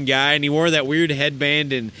 weirdest looking guy, and he wore that weird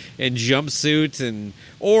headband and jumpsuit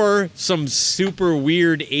or some super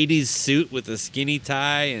weird 80s suit with a skinny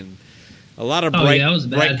tie and a lot of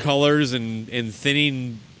bright colors and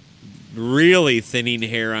really thinning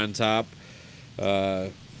hair on top.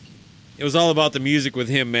 It was all about the music with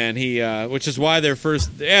him, man. He, which is why their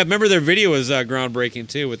first, remember their video was groundbreaking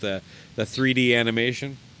too with the 3D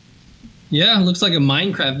animation. Yeah, it looks like a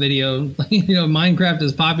Minecraft video. Minecraft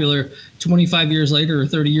is popular 25 years later or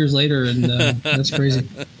 30 years later, and that's crazy.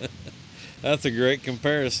 That's a great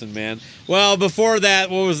comparison, man. Well, before that,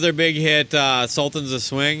 what was their big hit? Sultans of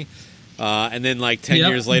Swing. And then, like 10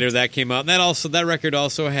 years later, that came out, and that record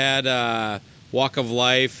also had "Walk of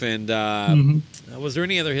Life." And was there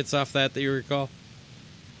any other hits off that you recall?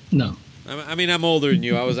 No. I mean, I'm older than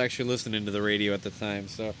you. I was actually listening to the radio at the time.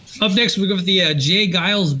 So up next, we go with the Jay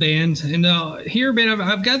Giles Band, and here, man,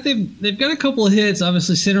 I've got they've got a couple of hits,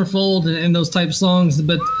 obviously Centerfold and those type songs,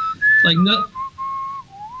 but like no.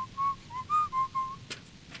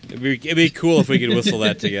 It'd be cool if we could whistle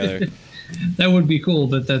that together. That would be cool,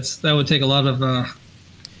 but that would take a lot of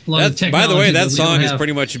technology. By the way, that song is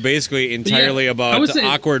pretty much basically entirely about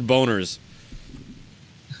awkward boners.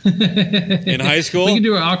 In high school, we can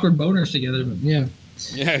do our awkward boners together. But yeah.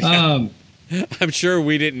 I'm sure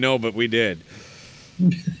we didn't know, but we did.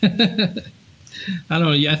 I don't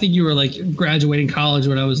know. I think you were like graduating college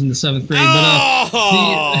when I was in the 7th grade.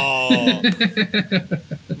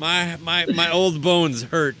 But my old bones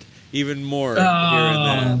hurt even more.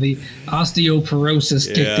 The osteoporosis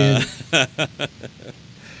kicked in.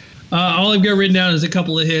 All I've got written down is a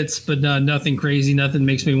couple of hits, but nothing crazy. Nothing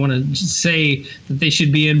makes me want to say that they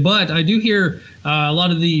should be in. But I do hear a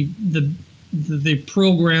lot of the the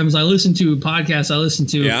programs I listen to, podcasts I listen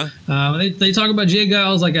to, Yeah. They talk about Jay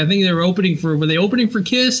Giles. Like, I think they were opening for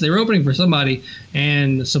Kiss? They were opening for somebody,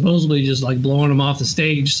 and supposedly just like blowing them off the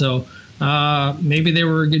stage. So maybe they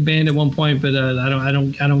were a good band at one point, but I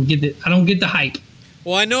don't get the hype.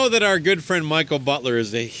 Well, I know that our good friend Michael Butler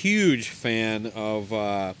is a huge fan of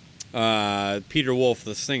Peter Wolf,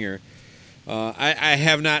 the singer. I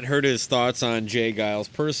have not heard his thoughts on Jay Giles.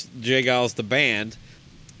 Jay Giles, the band.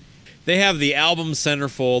 They have the album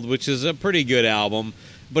Centerfold, which is a pretty good album,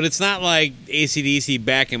 but it's not like AC/DC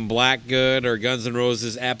Back in Black good or Guns N'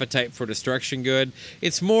 Roses Appetite for Destruction good.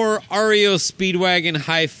 It's more REO Speedwagon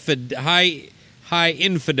high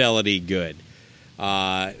infidelity good.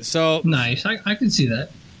 So nice. I can see that.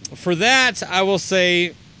 For that, I will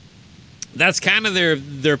say that's kind of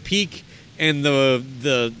their peak, and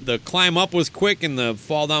the climb up was quick and the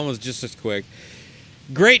fall down was just as quick.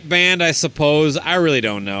 Great band, I suppose. I really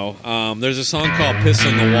don't know. There's a song called Piss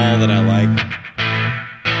on the Wall that I like.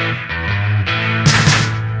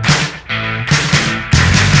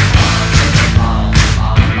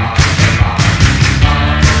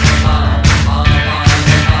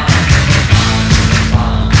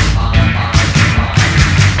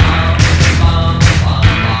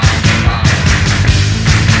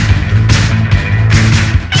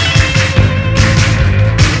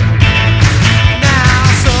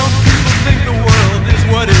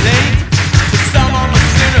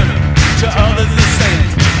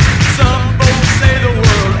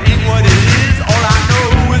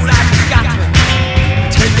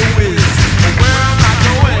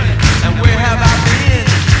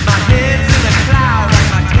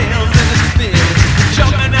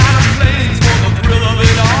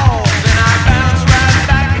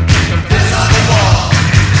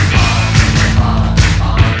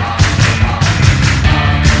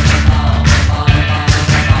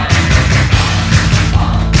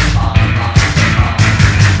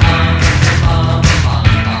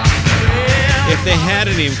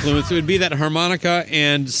 Influence, it would be that harmonica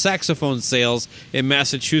and saxophone sales in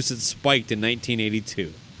Massachusetts spiked in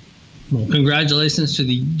 1982. Well, congratulations to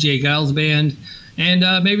the Jay Giles band, and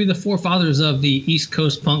maybe the forefathers of the East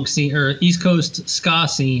Coast punk scene or East Coast ska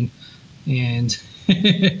scene, and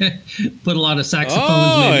put a lot of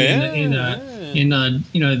saxophones in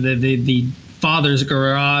the father's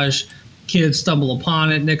garage. Kids stumble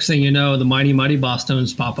upon it. Next thing you know, the Mighty Mighty Boss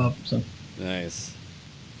Tones pop up. So nice,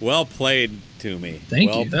 well played. To me.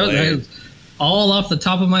 Thank you. That was all off the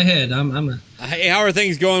top of my head. Hey, how are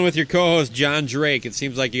things going with your co-host John Drake? It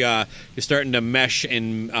seems like you're starting to mesh,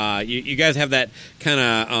 and you guys have that kind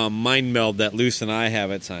of mind meld that Luce and I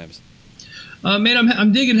have at times. Man,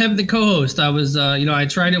 I'm digging having the co-host. I was, I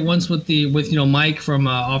tried it once with Mike from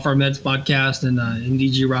Off Our Meds podcast and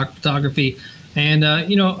DG Rock Photography. And,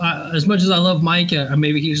 as much as I love Mike,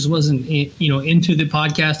 maybe he just wasn't, into the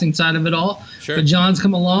podcasting side of it all. Sure. But John's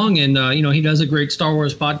come along, and, he does a great Star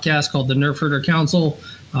Wars podcast called the Nerf Herder Council.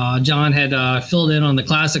 John had filled in on the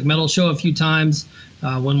Classic Metal Show a few times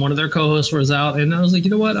when one of their co-hosts was out. And I was like,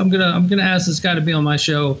 you know what, I'm gonna ask this guy to be on my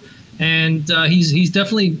show. And he's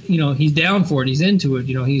definitely, he's down for it. He's into it.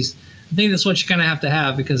 I think that's what you kind of have to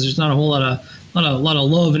have, because there's not a whole lot of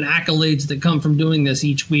love and accolades that come from doing this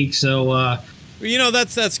each week. So,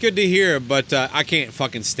 that's good to hear, but I can't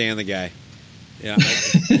fucking stand the guy. Yeah.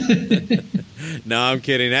 No, I'm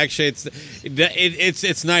kidding. Actually,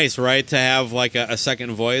 it's nice, right, to have like a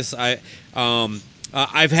second voice.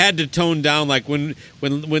 I've had to tone down, like when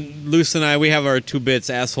Luce and I, we have our 2 bits,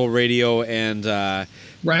 Asshole Radio and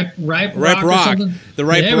Ripe Rock. The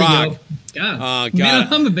Ripe Rock. God. Man,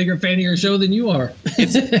 I'm a bigger fan of your show than you are.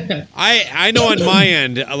 I know on my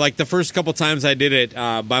end, like the first couple times I did it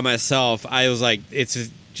by myself, I was like, it's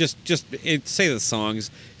just say the songs,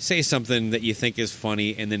 say something that you think is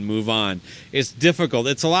funny, and then move on. It's difficult.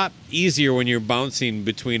 It's a lot easier when you're bouncing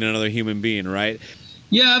between another human being, right?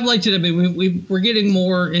 Yeah, I've liked it. I mean, we're getting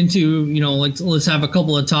more into, let's have a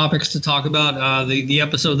couple of topics to talk about. The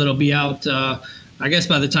episode that'll be out, I guess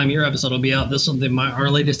by the time your episode will be out, our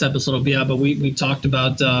latest episode will be out. But we talked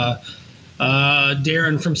about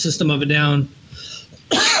Darren from System of a Down.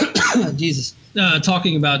 Jesus.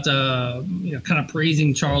 Talking about kind of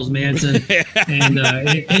praising Charles Manson and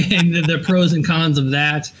the pros and cons of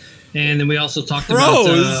that, and then we also talked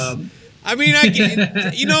about. I mean,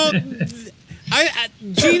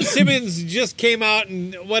 Gene Simmons just came out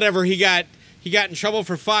and whatever, he got in trouble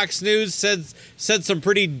for Fox News, said some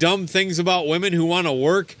pretty dumb things about women who want to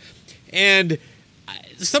work, and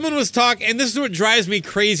someone was talking, and this is what drives me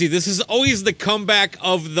crazy. This is always the comeback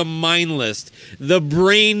of the mindless, the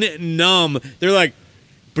brain numb. They're like,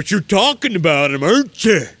 but you're talking about him, aren't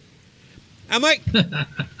you? I'm like,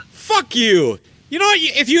 fuck you. You know what?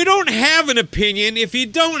 If you don't have an opinion, if you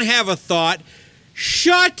don't have a thought,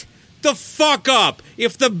 shut the fuck up.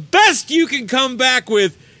 If the best you can come back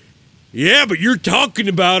with, yeah, but you're talking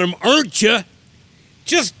about him, aren't you?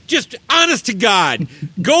 Just honest to God,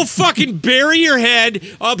 go fucking bury your head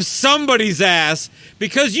up somebody's ass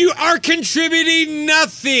because you are contributing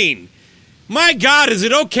nothing. My God, is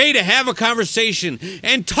it okay to have a conversation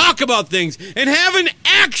and talk about things and have an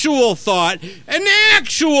actual thought, an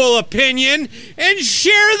actual opinion, and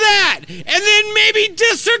share that, and then maybe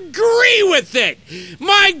disagree with it?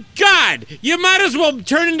 My God, you might as well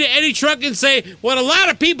turn into Eddie Trunk and say, what a lot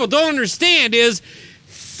of people don't understand is,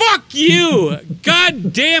 fuck you.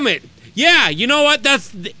 God damn it. Yeah, you know what?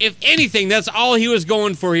 That's, if anything, that's all he was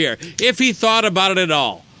going for here, if he thought about it at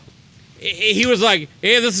all. He was like,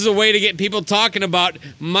 hey, this is a way to get people talking about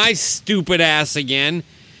my stupid ass again.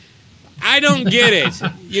 I don't get it.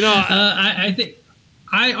 You know, I think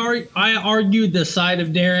I argued the side of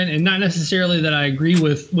Darren, and not necessarily that I agree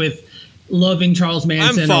with loving Charles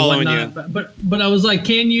Manson. I'm following or whatnot, but I was like,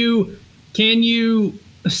 can you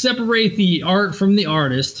separate the art from the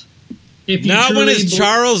artist? If you not when it's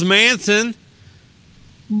Charles Manson.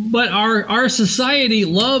 But our society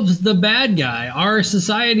loves the bad guy. Our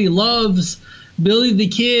society loves Billy the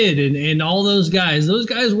Kid and all those guys. Those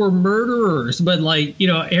guys were murderers. But, like, you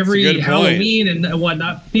know, every Halloween and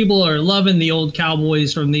whatnot, people are loving the old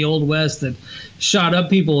cowboys from the Old West that shot up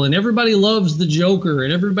people. And everybody loves the Joker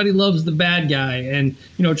and everybody loves the bad guy. And,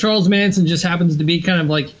 you know, Charles Manson just happens to be kind of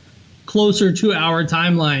like closer to our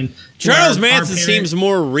timeline. Charles Manson seems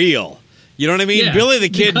more real. You know what I mean? Yeah, Billy the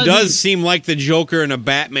Kid does seem like the Joker in a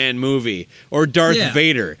Batman movie or Darth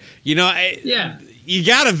Vader. You know, you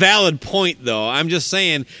got a valid point, though. I'm just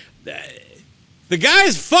saying, the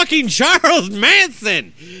guy's fucking Charles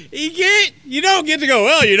Manson. You don't get to go,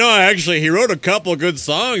 well, you know, actually, he wrote a couple good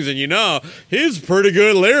songs, and, you know, he's a pretty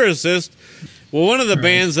good lyricist. Well, one of the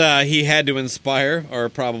bands he had to inspire, or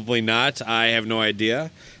probably not, I have no idea.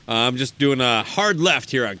 I'm just doing a hard left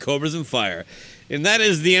here on Cobras and Fire. And that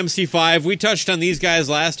is the MC5. We touched on these guys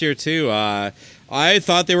last year, too. I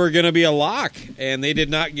thought they were going to be a lock, and they did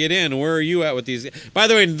not get in. Where are you at with these? By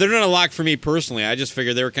the way, they're not a lock for me personally. I just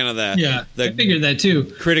figured they were kind of the I figured that,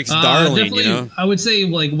 too. Critics' darling, you know? I would say,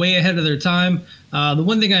 like, way ahead of their time. The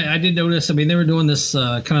one thing I did notice, I mean, they were doing this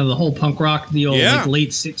kind of the whole punk rock deal, like late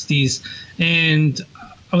 60s. And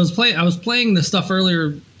I was playing this stuff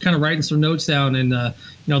earlier, kind of writing some notes down, and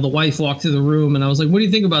you know, the wife walked through the room, and I was like, what do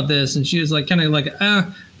you think about this? And she was like, kind of like,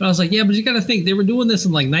 But I was like, yeah, but you got to think, they were doing this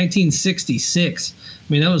in like 1966.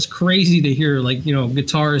 I mean, that was crazy to hear, like, you know,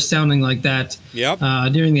 guitars sounding like that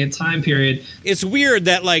during that time period. It's weird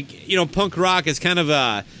that, like, you know, punk rock is kind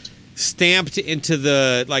of stamped into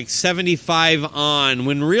the, like, 75 on,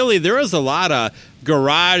 when really there was a lot of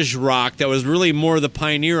garage rock that was really more the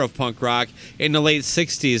pioneer of punk rock in the late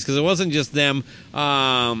 60s, because it wasn't just them.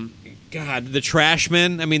 God, the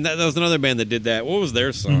Trashmen. I mean, that was another band that did that. What was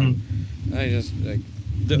their song? Mm-hmm. I just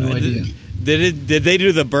no idea. Did they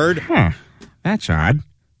do The Bird? Huh. That's odd.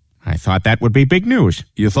 I thought that would be big news.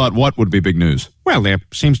 You thought what would be big news? Well, there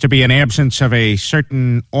seems to be an absence of a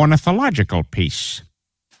certain ornithological piece.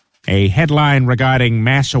 A headline regarding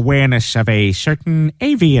mass awareness of a certain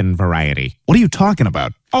avian variety. What are you talking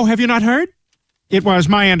about? Oh, have you not heard? It was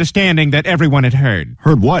my understanding that everyone had heard.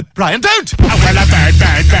 Heard what? Brian, don't! Oh, well, a bird,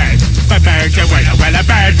 bird, bird. Bird, a word, well, a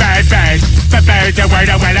bird, bird, bird. Bird, a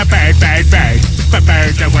word, well, a bird, bird, bird.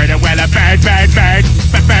 Bird, a word, well, a bird, bird, bird.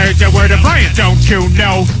 Bird, a word, Brian, don't you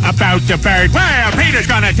know about the bird? Well, Peter's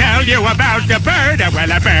gonna tell you about the bird.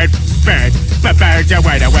 Well, a bird, bird. Bird, a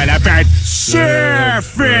word, well, a bird.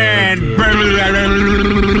 Surfing.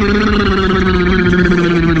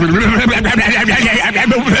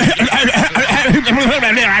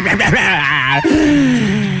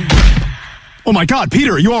 Oh my God,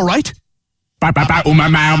 Peter, are you all right? Back to the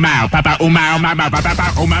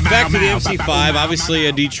MC5, obviously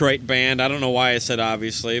a Detroit band. I don't know why I said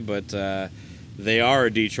obviously, but they are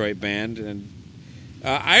a Detroit band. And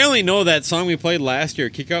I only know that song we played last year,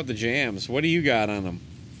 Kick Out the Jams. What do you got on them?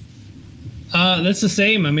 That's the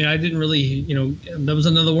same. I mean, I didn't really, you know, that was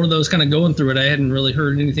another one of those kind of going through it. I hadn't really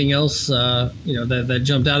heard anything else, you know, that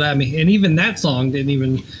jumped out at me. And even that song didn't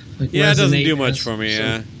even resonate. It doesn't do much for me,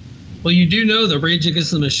 yeah. Well, you do know that Rage Against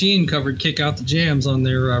the Machine covered Kick Out the Jams on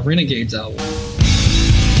their Renegades album. Well,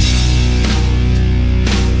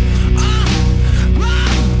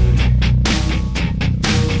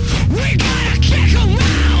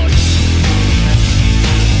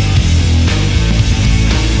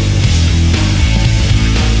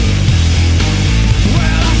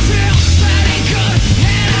 I feel pretty good,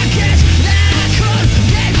 and I guess that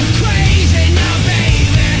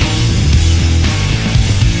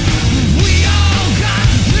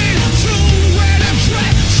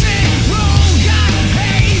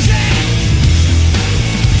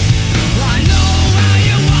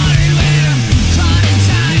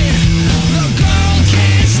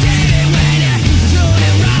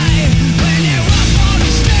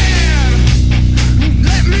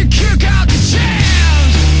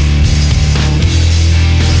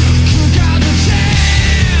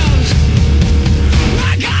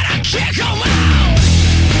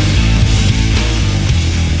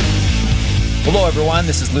everyone.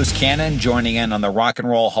 This is Loose Cannon joining in on the Rock and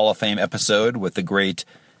Roll Hall of Fame episode with the great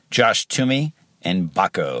Josh Toomey and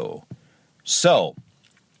Baco. So,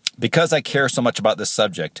 because I care so much about this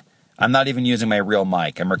subject, I'm not even using my real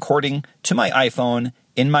mic. I'm recording to my iPhone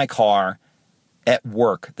in my car at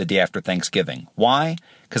work the day after Thanksgiving. Why?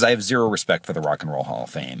 Because I have zero respect for the Rock and Roll Hall of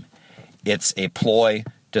Fame. It's a ploy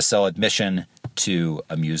to sell admission to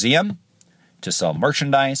a museum, to sell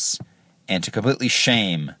merchandise, and to completely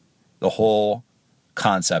shame the whole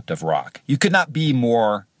concept of rock. You could not be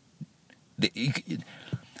more...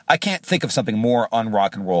 I can't think of something more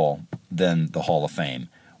un-rock and roll than the Hall of Fame.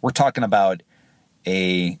 We're talking about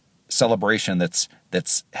a celebration that's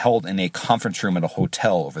held in a conference room at a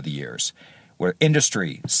hotel over the years, where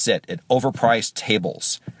industry sit at overpriced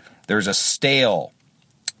tables. There's a stale,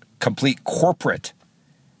 complete corporate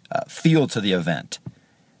feel to the event.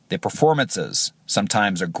 The performances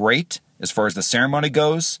sometimes are great as far as the ceremony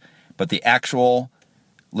goes, but the actual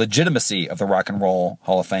legitimacy of the Rock and Roll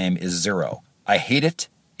Hall of Fame is zero. I hate it.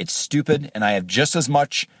 It's stupid, and I have just as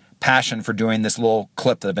much passion for doing this little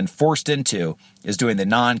clip that I've been forced into as doing the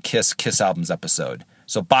non-Kiss Kiss Albums episode.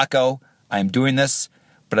 So, Baco, I am doing this,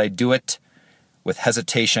 but I do it with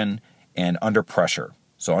hesitation and under pressure.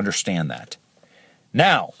 So understand that.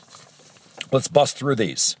 Now, let's bust through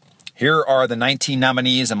these. Here are the 19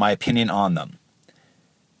 nominees and my opinion on them.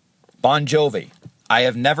 Bon Jovi. I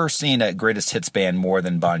have never seen a greatest hits band more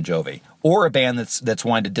than Bon Jovi, or a band that's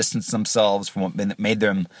wanting to distance themselves from what made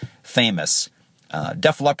them famous.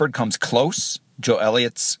 Def Leppard comes close. Joe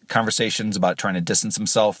Elliott's conversations about trying to distance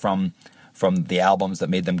himself from the albums that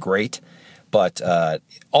made them great, but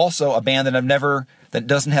also a band that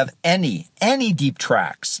doesn't have any deep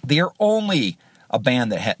tracks. They are only a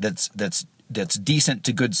band that's decent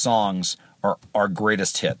to good songs or our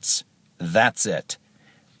greatest hits. That's it.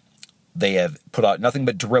 They have put out nothing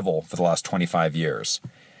but drivel for the last 25 years.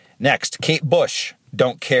 Next, Kate Bush,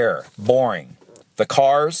 Don't Care, boring. The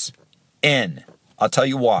Cars, in. I'll tell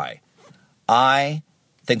you why. I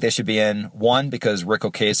think they should be in, one, because Rick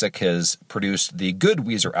Ocasek has produced the good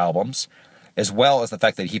Weezer albums, as well as the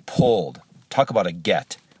fact that he pulled, talk about a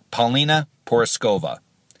get, Paulina Poroskova.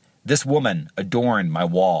 This woman adorned my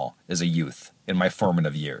wall as a youth in my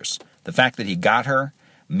formative years. The fact that he got her,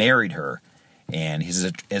 married her, and he's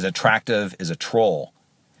as attractive as a troll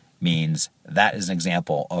means that is an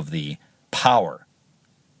example of the power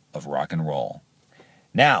of rock and roll.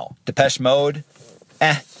 Now, Depeche Mode,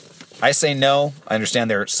 I say no. I understand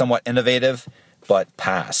they're somewhat innovative, but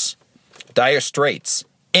pass. Dire Straits,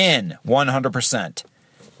 in 100%.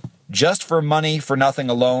 Just for money, for nothing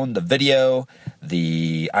alone, the video,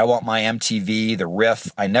 the I Want My MTV, the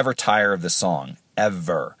riff, I never tire of the song,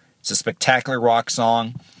 ever. It's a spectacular rock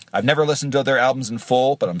song. I've never listened to their albums in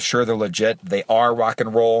full, but I'm sure they're legit. They are rock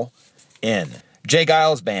and roll. In. Jay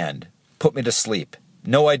Giles Band, Put Me to Sleep.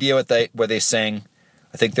 No idea what they sing.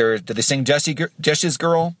 I think did they sing Jesse's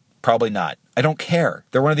Girl? Probably not. I don't care.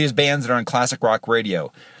 They're one of these bands that are on classic rock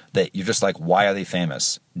radio that you're just like, why are they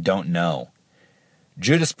famous? Don't know.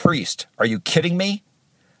 Judas Priest, are you kidding me?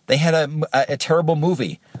 They had a terrible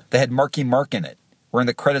movie that had Marky Mark in it, where in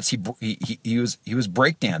the credits he was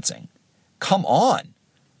breakdancing. Come on.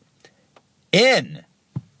 In.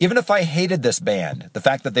 Even if I hated this band, the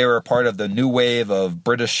fact that they were a part of the new wave of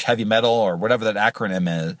British heavy metal or whatever that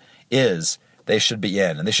acronym is, they should be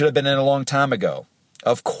in. And they should have been in a long time ago.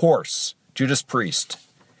 Of course, Judas Priest.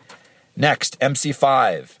 Next,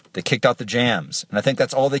 MC5. They kicked out the Jams. And I think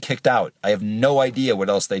that's all they kicked out. I have no idea what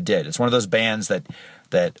else they did. It's one of those bands that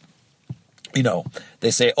you know,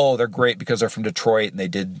 they say, oh, they're great because they're from Detroit and they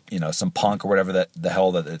did, you know, some punk or whatever the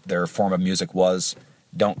hell that their form of music was.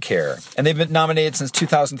 Don't care. And they've been nominated since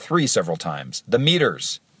 2003 several times. The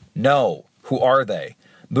Meters. No. Who are they?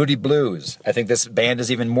 Moody Blues. I think this band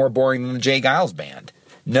is even more boring than the Jay Giles Band.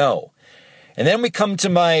 No. And then we come to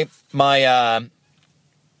my one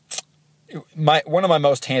of my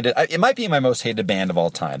most hated, it might be my most hated band of all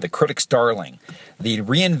time, the Critics' Darling, the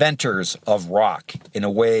reinventors of rock in a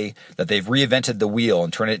way that they've reinvented the wheel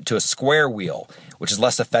and turned it into a square wheel, which is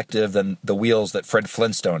less effective than the wheels that Fred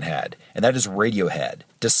Flintstone had, and that is Radiohead.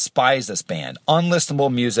 Despise this band.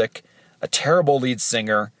 Unlistenable music, a terrible lead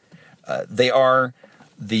singer. They are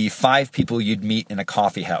the 5 people you'd meet in a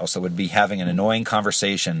coffee house that would be having an annoying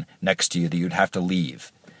conversation next to you that you'd have to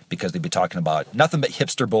leave because they'd be talking about nothing but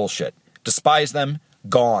hipster bullshit. Despise them,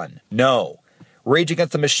 gone. No. Rage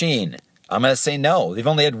Against the Machine, I'm going to say no. They've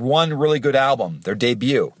only had one really good album, their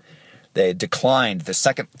debut. They declined. The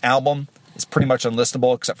second album is pretty much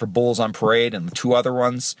unlistenable except for Bulls on Parade and the 2 other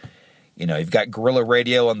ones. You know, you've got Guerrilla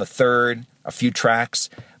Radio on the third, a few tracks,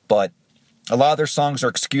 but A lot of their songs are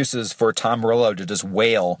excuses for Tom Morello to just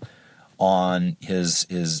wail on his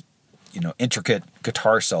intricate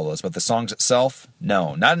guitar solos, but the songs itself,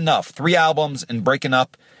 no, not enough. 3 albums and breaking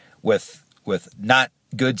up with not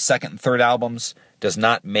good second and third albums does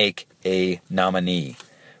not make a nominee.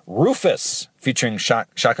 Rufus featuring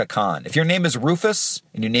Shaka Khan. If your name is Rufus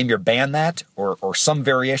and you name your band that or some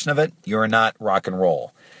variation of it, you're not rock and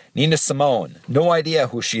roll. Nina Simone, no idea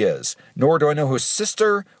who she is, nor do I know who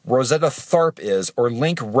Sister Rosetta Tharpe is or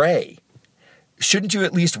Link Ray. Shouldn't you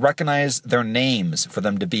at least recognize their names for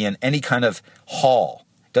them to be in any kind of hall?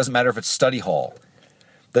 Doesn't matter if it's study hall.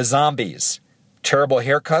 The Zombies, terrible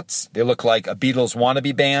haircuts. They look like a Beatles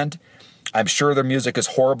wannabe band. I'm sure their music is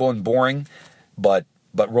horrible and boring, but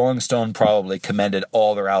Rolling Stone probably commended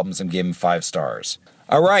all their albums and gave them 5 stars.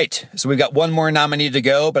 All right, so we've got one more nominee to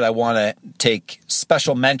go, but I want to take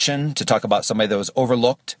special mention to talk about somebody that was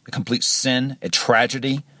overlooked, a complete sin, a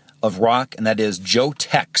tragedy of rock, and that is Joe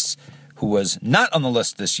Tex, who was not on the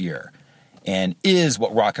list this year and is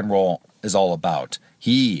what rock and roll is all about.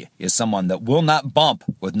 He is someone that will not bump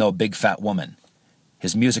with no big fat woman.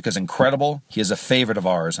 His music is incredible. He is a favorite of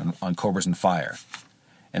ours on Cobras and Fire.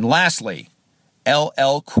 And lastly,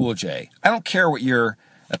 LL Cool J. I don't care what your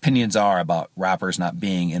opinions are about rappers not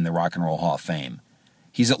being in the Rock and Roll Hall of Fame.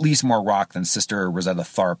 He's at least more rock than Sister Rosetta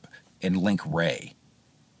Tharpe and Link Ray.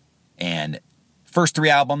 And first 3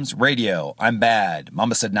 albums, Radio, I'm Bad,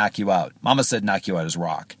 Mama Said Knock You Out. Mama Said Knock You Out is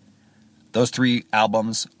rock. Those 3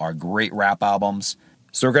 albums are great rap albums.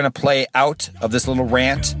 So we're going to play out of this little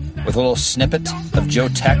rant with a little snippet of Joe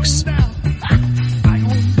Tex.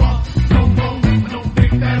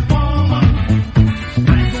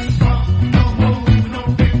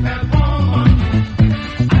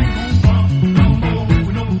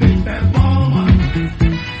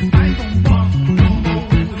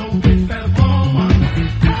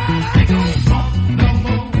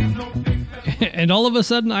 And all of a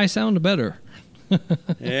sudden, I sound better.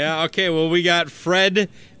 Yeah, okay, well, we got Fred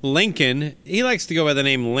Lincoln. He likes to go by the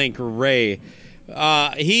name Link Ray.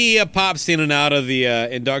 He pops in and out of the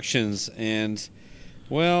inductions, and,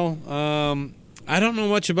 well, I don't know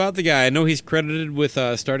much about the guy. I know he's credited with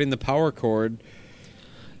starting the power chord.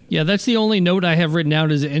 Yeah, that's the only note I have written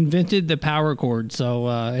down is invented the power chord. So,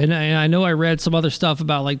 and I know I read some other stuff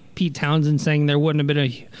about like Pete Townsend saying there wouldn't have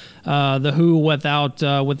been the Who without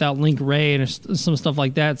Link Ray and some stuff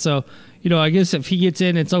like that. So, I guess if he gets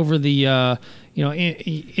in, it's over the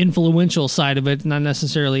influential side of it, not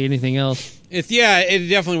necessarily anything else. It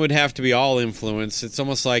definitely would have to be all influence. It's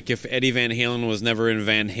almost like if Eddie Van Halen was never in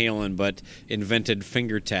Van Halen but invented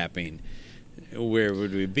finger tapping. Where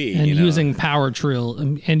would we be? And using power drills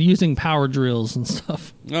and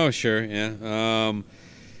stuff. Oh, sure, yeah.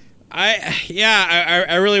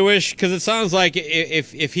 I really wish, because it sounds like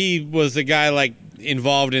if he was the guy like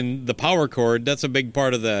involved in the power chord, that's a big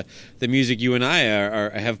part of the music you and I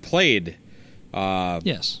have played.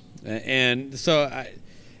 Yes. And so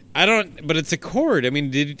I don't, but it's a chord. I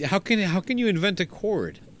mean, how can you invent a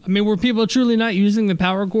chord? I mean, were people truly not using the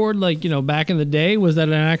power chord like, back in the day? Was that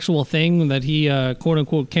an actual thing that he, quote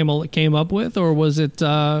unquote, came up with? Or was it,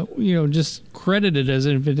 just credited as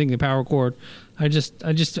inventing the power chord? I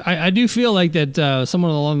do feel like that someone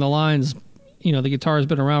along the lines, the guitar has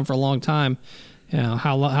been around for a long time.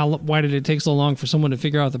 Why did it take so long for someone to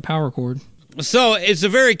figure out the power chord? So it's a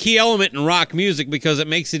very key element in rock music because it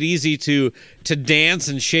makes it easy to dance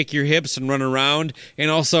and shake your hips and run around,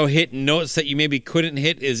 and also hit notes that you maybe couldn't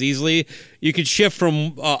hit as easily. You could shift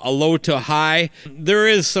from a low to a high. There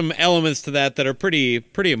is some elements to that are pretty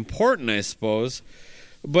important, I suppose.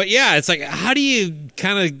 But yeah, it's like, how do you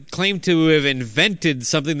kind of claim to have invented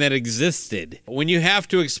something that existed? When you have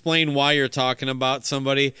to explain why you're talking about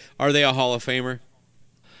somebody, are they a Hall of Famer?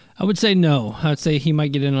 I would say no. I would say he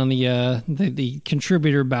might get in on the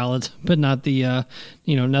contributor ballot, but not the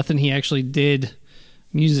nothing he actually did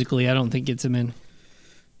musically. I don't think gets him in.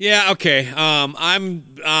 Yeah, okay. I'm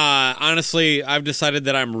honestly, I've decided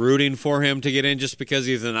that I'm rooting for him to get in just because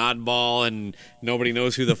he's an oddball and nobody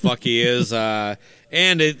knows who the fuck he is. And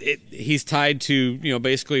he's tied to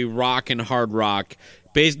basically rock and hard rock,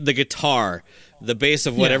 the guitar, the base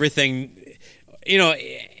of what everything.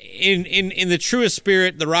 In the truest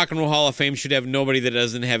spirit, the Rock and Roll Hall of Fame should have nobody that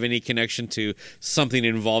doesn't have any connection to something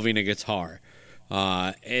involving a guitar.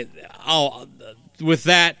 With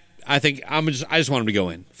that, I think I just want him to go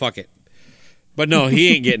in. Fuck it. But no, he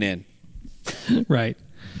ain't getting in. Right.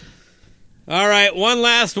 All right, one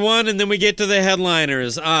last one, and then we get to the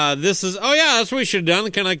headliners. That's what we should have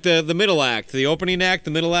done. Kind of like the middle act, the opening act,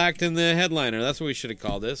 the middle act, and the headliner. That's what we should have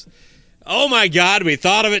called this. Oh my God, we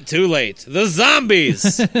thought of it too late. The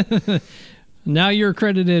Zombies. Now you're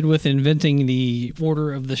credited with inventing the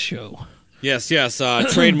order of the show. Yes,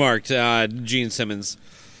 trademarked Gene Simmons.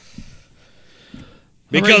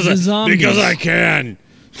 All right, the Zombies. Because I can.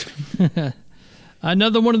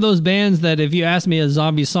 Another one of those bands that if you asked me a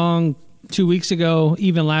zombie song 2 weeks ago,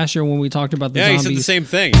 even last year when we talked about the zombies. Yeah, you said the same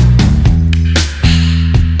thing.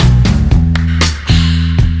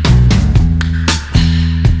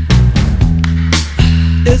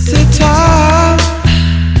 It's the time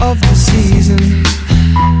of the season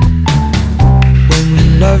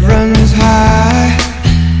when love runs high.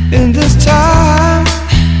 In this time,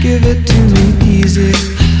 give it to me easy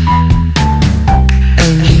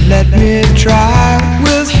and let me try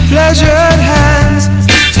with pleasured hands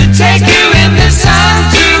to take you in the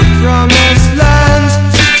sun to promised lands,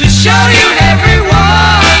 to show you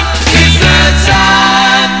everyone it's the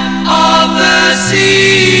time of the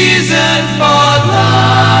season for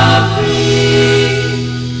love.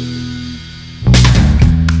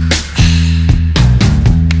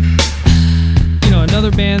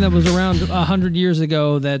 Another band that was around 100 years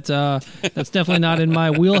ago that's definitely not in my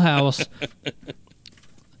wheelhouse.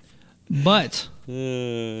 But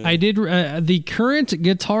I did the current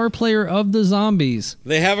guitar player of the Zombies.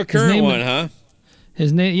 They have a current one, huh?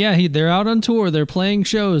 His name, yeah, they're out on tour. They're playing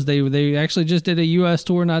shows. They actually just did a U.S.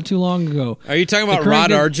 tour not too long ago. Are you talking about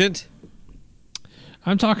Rod Argent?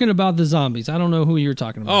 I'm talking about the Zombies. I don't know who you're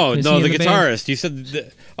talking about. Oh, no, the guitarist. You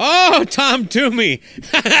said, Tom Toomey.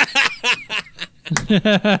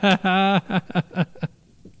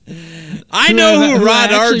 I know who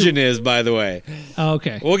Rod Argent is, by the way. Oh,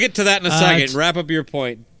 okay. We'll get to that in a second. Wrap up your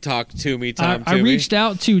point. Talk to me, Tom Toomey. I reached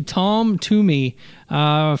out to Tom Toomey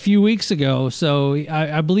a few weeks ago, so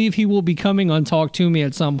I believe he will be coming on Talk to Me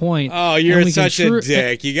at some point. Oh, you're such a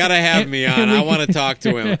dick. You got to have me on. I want to talk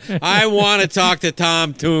to him. I want to talk to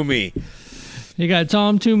Tom Toomey. You got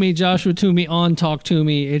Tom Toomey, Joshua Toomey on Talk to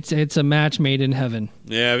Me. It's a match made in heaven.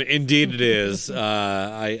 Yeah, indeed it is.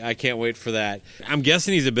 I can't wait for that. I'm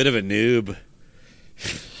guessing he's a bit of a noob.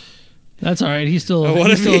 That's all right. He's still. What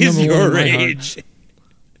he's if he's still your age?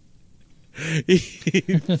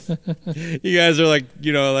 You guys are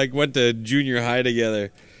like went to junior high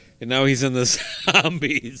together, and now he's in the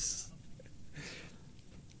Zombies.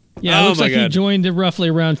 Yeah, it looks like he joined roughly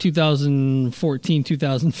around 2014,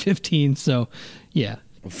 2015. So, yeah.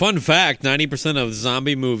 Fun fact: 90% of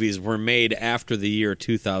zombie movies were made after the year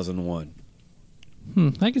 2001.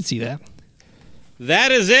 I can see that.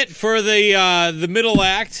 That is it for the middle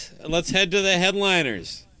act. Let's head to the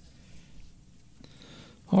headliners.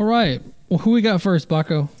 All right. Well, who we got first,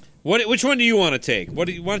 Baco? Which one do you want to take? Why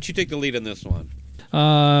don't you take the lead on this one?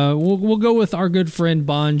 We'll go with our good friend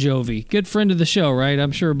Bon Jovi. Good friend of the show, right?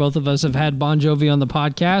 I'm sure both of us have had Bon Jovi on the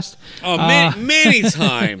podcast. Oh, many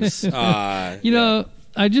times. You know,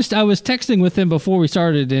 I was texting with him before we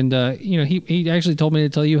started, and he actually told me to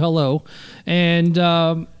tell you hello, and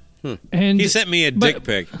he sent me a dick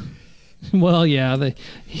pic. Well, yeah,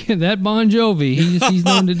 that Bon Jovi, he's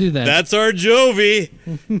known to do that. That's our Jovi.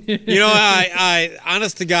 I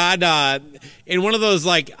honest to God, in one of those,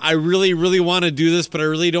 I really, really want to do this, but I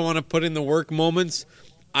really don't want to put in the work moments,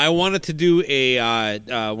 I wanted to do a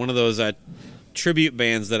one of those tribute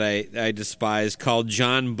bands that I despise called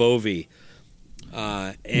John Bovey.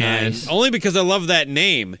 And nice. Only because I love that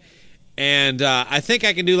name. And I think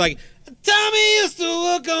I can do Tommy used to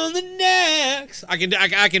look on the necks. I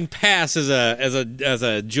can pass as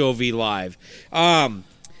a Jovi live,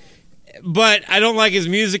 but I don't like his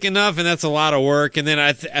music enough, and that's a lot of work. And then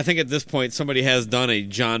I think at this point somebody has done a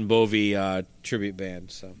John Bovey tribute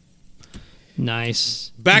band. So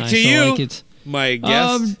nice. Back to you, like my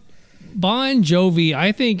guest. Bon Jovi,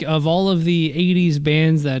 I think of all of the 80s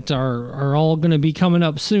bands that are all going to be coming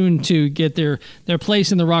up soon to get their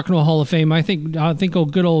place in the Rock and Roll Hall of Fame, I think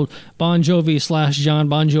good old Bon Jovi / John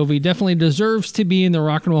Bon Jovi definitely deserves to be in the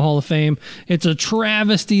Rock and Roll Hall of Fame. It's a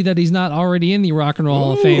travesty that he's not already in the Rock and Roll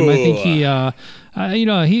Hall of Fame. I think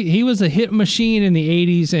he was a hit machine in the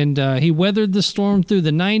 80s, and he weathered the storm through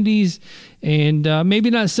the 90s, and maybe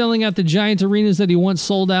not selling out the giant arenas that he once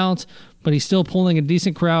sold out, but he's still pulling a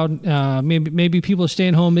decent crowd. Maybe people are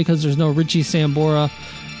staying home because there's no Richie Sambora.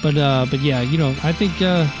 But yeah, I think,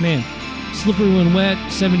 Slippery When Wet,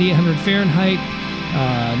 7800 Fahrenheit,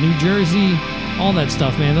 New Jersey, all that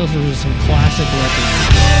stuff, man. Those are just some classic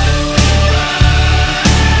records.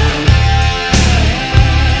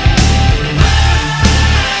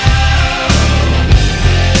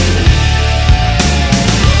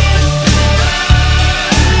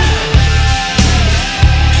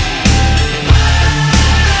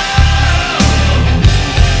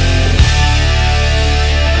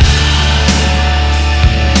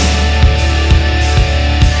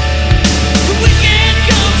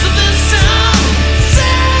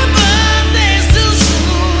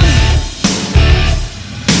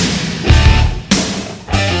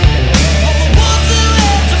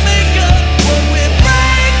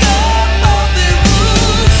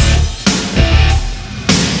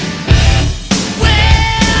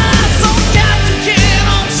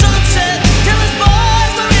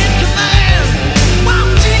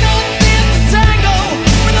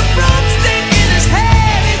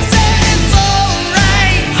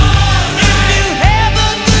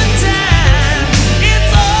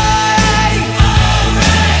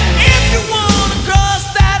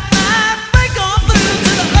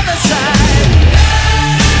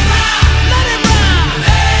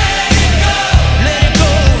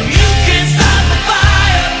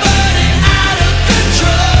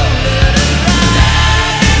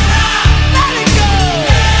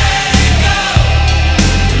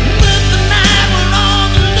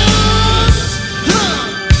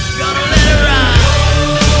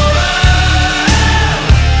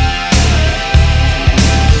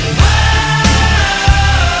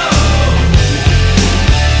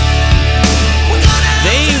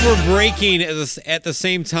 breaking at the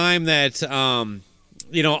same time that all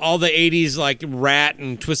the 80s like Rat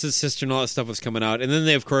and Twisted Sister and all that stuff was coming out, and then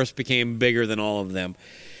they of course became bigger than all of them.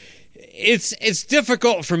 It's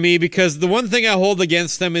difficult for me because the one thing I hold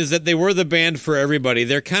against them is that they were the band for everybody.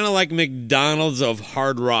 They're kind of like McDonald's of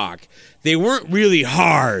hard rock. They weren't really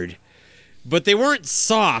hard, but they weren't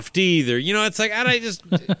soft either. It's like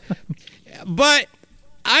but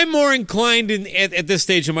I'm more inclined at this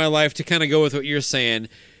stage of my life to kind of go with what you're saying.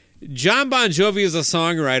 John Bon Jovi is a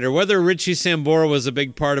songwriter. Whether Richie Sambora was a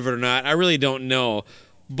big part of it or not, I really don't know.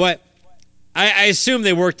 But I assume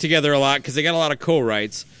they worked together a lot because they got a lot of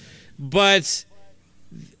co-writes. But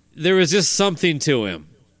there was just something to him.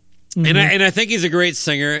 Mm-hmm. And I think he's a great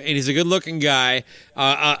singer, and he's a good-looking guy,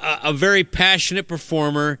 a very passionate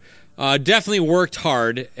performer, definitely worked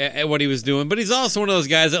hard at what he was doing. But he's also one of those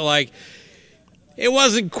guys that, like, it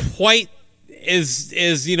wasn't quite as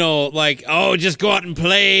just go out and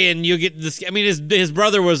play and you get this. I mean, his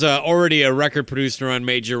brother was already a record producer on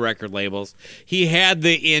major record labels. He had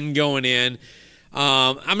the in going in.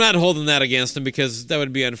 I'm not holding that against him because that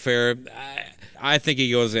would be unfair. I think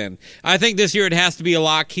he goes in. I think this year it has to be a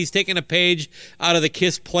lock. He's taking a page out of the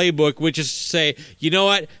Kiss playbook, which is to say, you know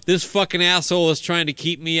what? This fucking asshole is trying to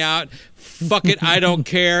keep me out. Fuck it, I don't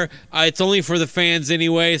care. It's only for the fans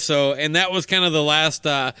anyway. So, and that was kind of the last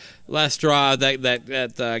straw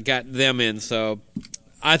that got them in. So,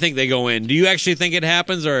 I think they go in. Do you actually think it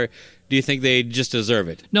happens, or do you think they just deserve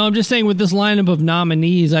it? No, I'm just saying with this lineup of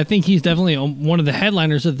nominees, I think he's definitely one of the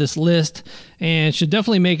headliners of this list and should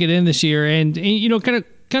definitely make it in this year. And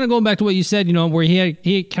kind of going back to what you said, where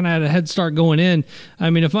he kind of had a head start going in. I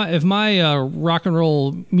mean, if my rock and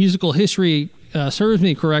roll musical history serves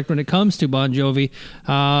me correct when it comes to Bon Jovi,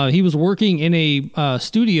 he was working in a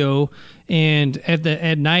studio, and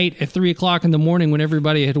at night at 3:00 in the morning when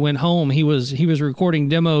everybody had went home, he was recording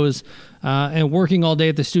demos and working all day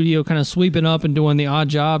at the studio, kind of sweeping up and doing the odd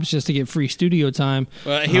jobs just to get free studio time.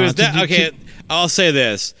 Well, he was okay. I'll say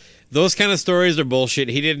this: those kind of stories are bullshit.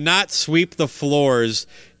 He did not sweep the floors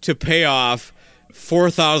to pay off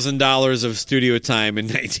 $4,000 of studio time in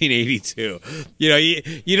 1982.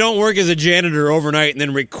 You don't work as a janitor overnight and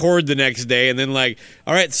then record the next day and then like,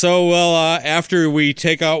 all right, so after we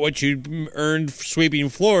take out what you earned sweeping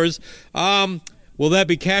floors, will that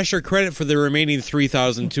be cash or credit for the remaining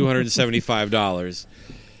 $3,275?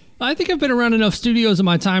 I think I've been around enough studios in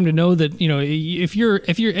my time to know that if you're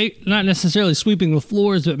not necessarily sweeping the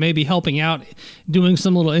floors, but maybe helping out, doing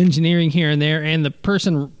some little engineering here and there, and the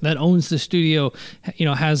person that owns the studio,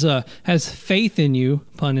 has faith in you,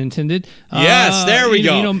 pun intended. Yes, there we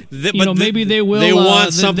go. Maybe they will. They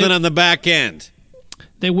want something on the back end.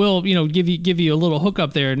 They will, give you a little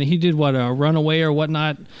hookup there, and he did what, a Runaway or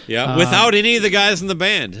whatnot. Yeah, without any of the guys in the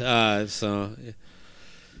band.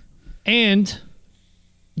 And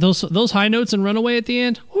those high notes in Runaway at the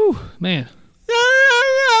end, whew, man.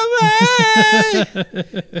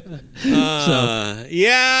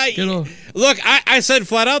 Yeah. Look, I said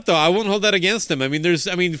flat out though, I won't hold that against him. I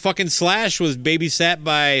mean, fucking Slash was babysat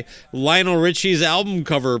by Lionel Richie's album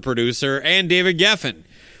cover producer and David Geffen.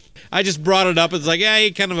 I just brought it up. It's like, yeah, he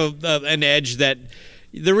kind of an edge that.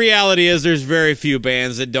 The reality is there's very few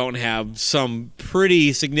bands that don't have some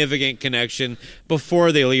pretty significant connection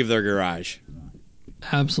before they leave their garage.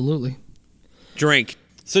 Absolutely. Drink.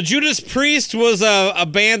 So Judas Priest was a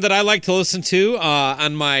band that I like to listen to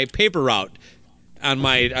on my paper route. I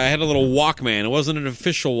had a little Walkman. It wasn't an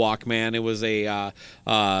official Walkman. It was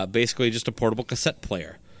basically just a portable cassette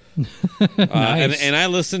player. Nice. And I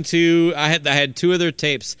listened to. I had two of their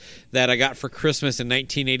tapes that I got for Christmas in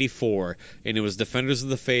 1984, and it was Defenders of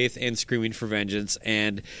the Faith and Screaming for Vengeance,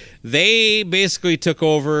 and they basically took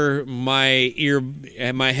over my ear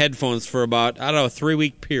and my headphones for about a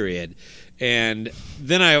 3-week period, and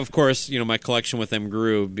then I, of course, my collection with them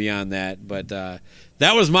grew beyond that, but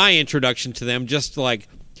that was my introduction to them. Just like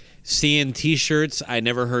seeing T-shirts, I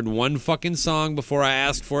never heard one fucking song before I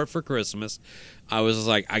asked for it for Christmas. I was just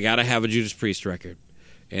like, I gotta have a Judas Priest record,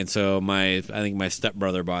 and so I think my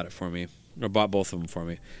stepbrother bought it for me, or bought both of them for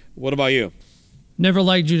me. What about you? Never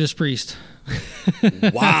liked Judas Priest.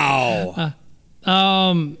 Wow.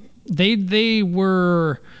 They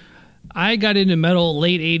were. I got into metal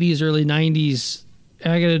late '80s, early '90s.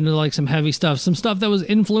 I got into like some heavy stuff, some stuff that was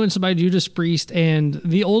influenced by Judas Priest. And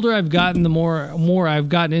the older I've gotten, the more I've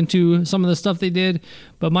gotten into some of the stuff they did.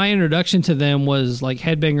 But my introduction to them was like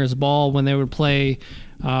Headbangers Ball, when they would play,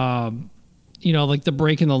 like the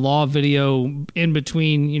Breaking the Law video in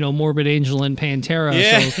between, Morbid Angel and Pantera.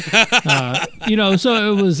 Yeah. So,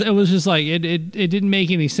 so it was just like it didn't make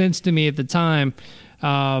any sense to me at the time.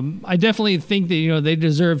 I definitely think that they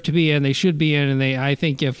deserve to be in, they should be in, and I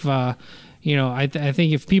think if I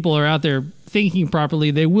think if people are out there thinking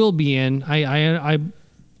properly, they will be in. I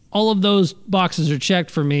all of those boxes are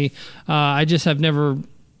checked for me. I just have never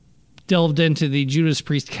delved into the Judas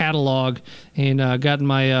Priest catalog and gotten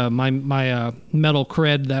my my metal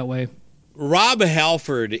cred that way. Rob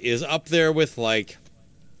Halford is up there with like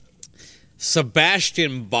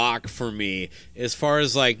Sebastian Bach for me as far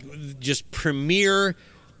as like just premier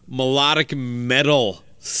melodic metal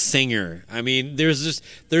singer. I mean, there's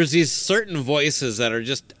these certain voices that are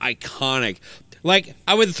just iconic. Like,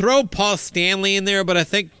 I would throw Paul Stanley in there, but I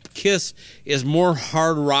think Kiss is more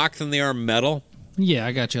hard rock than they are metal. Yeah,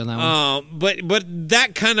 I got you on that one. But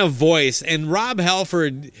that kind of voice, and Rob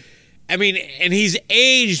Halford, I mean, and he's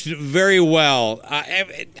aged very well.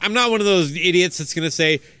 I'm not one of those idiots that's going to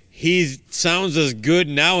say he sounds as good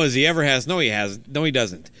now as he ever has. No, he hasn't. No, he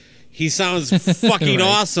doesn't. He sounds fucking Right.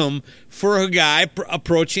 awesome for a guy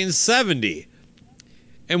approaching 70.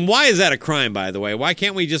 And why is that a crime, by the way? Why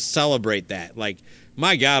can't we just celebrate that? Like,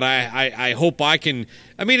 my God, I hope I can.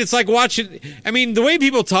 I mean, it's like watching. I mean, the way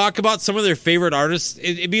people talk about some of their favorite artists,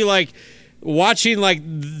 it'd be like watching like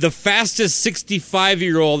the fastest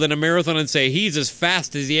 65-year-old in a marathon and say he's as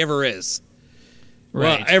fast as he ever is.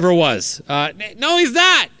 Right. Well, ever was. No, he's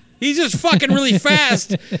not. He's just fucking really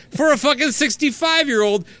fast for a fucking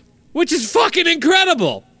 65-year-old, which is fucking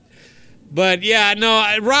incredible. But yeah,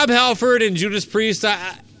 no, Rob Halford and Judas Priest,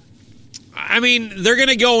 I mean, they're going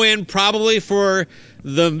to go in probably for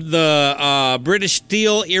the British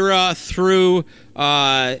Steel era through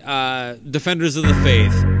Defenders of the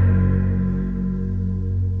Faith.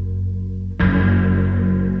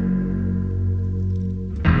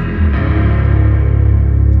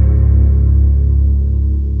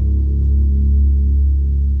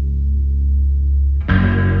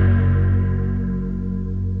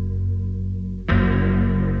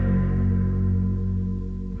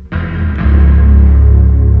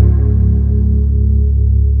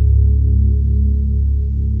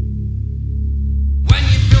 When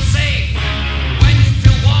you feel safe, when you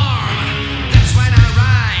feel warm, that's when I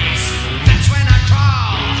rise, that's when I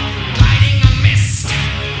crawl, gliding a mist,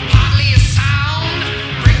 hardly a sound,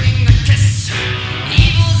 bringing the kiss.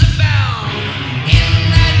 Evils abound in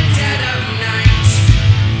that dead of night.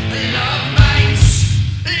 Love bites,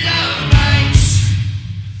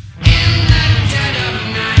 in that dead of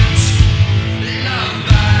night. Love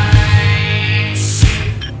bites.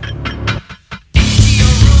 Into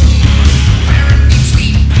your room, wherein you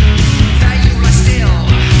sleep, there you lie still,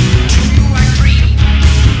 to you I creep,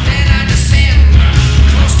 then I descend,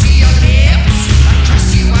 close to your lips, across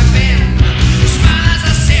you I bend, you smile as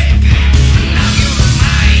I sip, now you're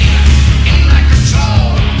mine, in my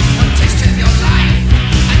control, a taste of your life,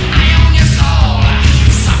 an eye on your soul,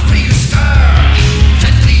 softly you stir,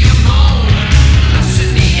 gently you moan, lost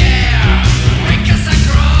in the air, wake as I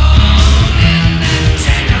groan, in that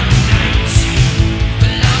dead of night.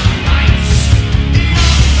 Love bites,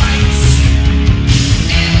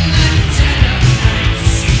 in that dead of night.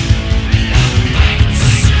 Love bites,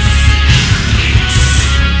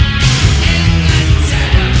 in that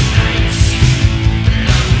dead of night.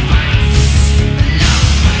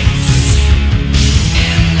 Love bites,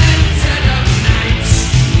 in that dead of night.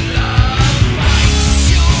 Love bites,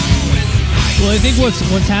 you Well, I think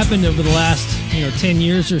what's happened over the last 10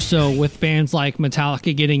 years or so with bands like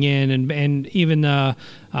Metallica getting in and even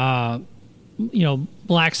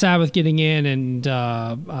Black Sabbath getting in and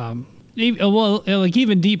like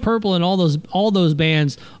even Deep Purple and all those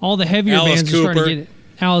bands, all the heavier Alice bands are starting to Cooper.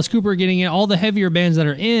 get Alice Cooper getting in, all the heavier bands that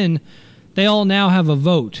are in, they all now have a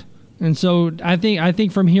vote. And so I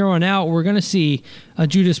think from here on out we're going to see a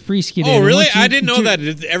Judas Priest get in. Oh, And really? once you- I didn't know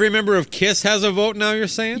that. Every member of Kiss has a vote now, you're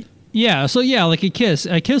saying? Yeah, so yeah, like a Kiss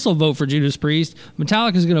will vote for Judas Priest.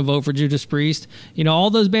 Metallica's going to vote for Judas Priest. All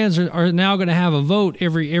those bands are now going to have a vote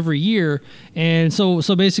every year, and so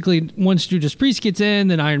basically once Judas Priest gets in,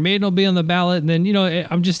 then Iron Maiden will be on the ballot, and then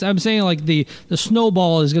I'm saying like the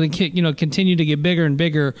snowball is going to continue to get bigger and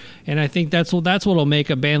bigger, and I think that's what'll make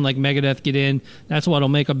a band like Megadeth get in. That's what'll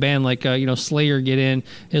make a band like Slayer get in.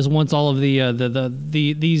 Is once all of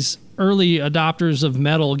these early adopters of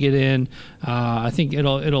metal get in, I think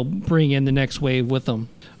it'll bring in the next wave with them.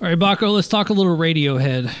 All right, Baco, let's talk a little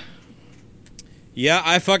Radiohead. Yeah,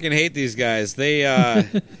 I fucking hate these guys. They,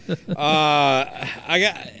 I'm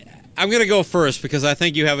gonna go first because I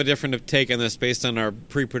think you have a different take on this based on our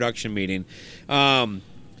pre-production meeting.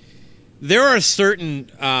 There are certain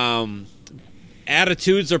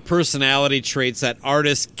attitudes or personality traits that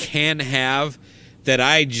artists can have that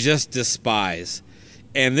I just despise.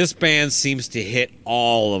 And this band seems to hit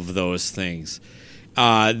all of those things.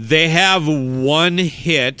 They have one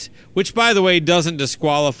hit, which, by the way, doesn't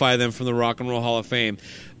disqualify them from the Rock and Roll Hall of Fame.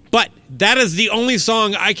 But that is the only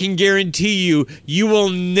song I can guarantee you will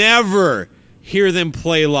never hear them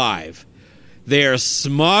play live. They are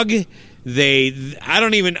smug. I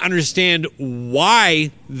don't even understand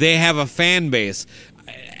why they have a fan base.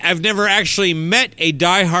 I've never actually met a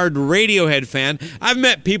diehard Radiohead fan. I've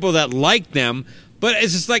met people that like them, but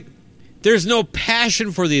it's just like there's no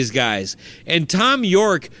passion for these guys. And Tom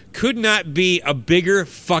York could not be a bigger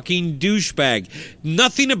fucking douchebag.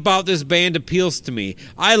 Nothing about this band appeals to me.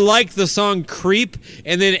 I like the song Creep,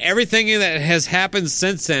 and then everything that has happened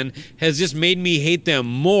since then has just made me hate them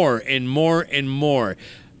more and more and more.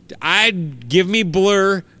 Give me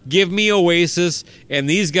Blur, give me Oasis, and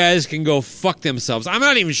these guys can go fuck themselves. I'm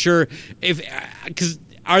not even sure because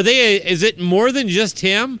is it more than just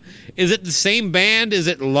him? Is it the same band? Is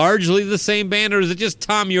it largely the same band? Or is it just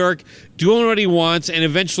Tom York doing what he wants and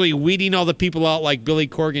eventually weeding all the people out like Billy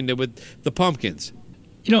Corgan did with the Pumpkins?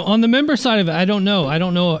 You know, on the member side of it, I don't know. I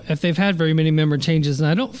don't know if they've had very many member changes, and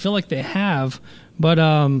I don't feel like they have. But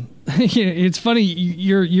it's funny,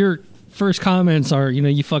 your first comments are,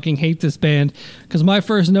 you fucking hate this band. Because my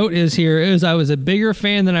first note is I was a bigger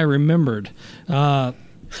fan than I remembered.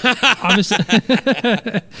 Obviously,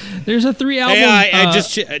 there's a 3-album. Hey, I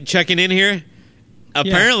just checking in here.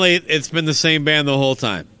 Apparently, it's been the same band the whole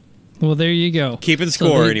time. Well, there you go. Keeping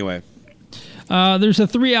score anyway. There's a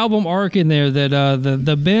 3-album arc in there that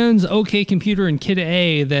the Benz, OK Computer, and Kid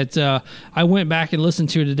A that I went back and listened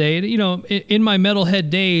to today. In my metalhead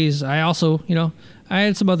days, I also I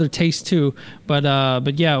had some other tastes too, but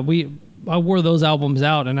yeah, I wore those albums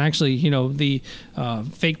out, and actually, the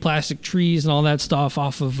Fake Plastic Trees and all that stuff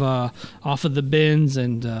off of the Bins,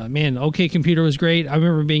 and man, OK Computer was great. I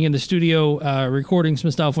remember being in the studio recording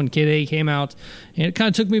some stuff when Kid A came out, and it kind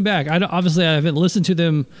of took me back. Obviously, I haven't listened to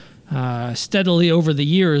them steadily over the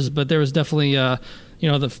years, but there was definitely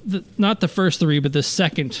not the first 3, but the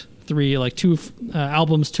second 3, like 2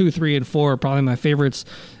 albums 2, 3, and 4 are probably my favorites.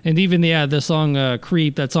 And even the song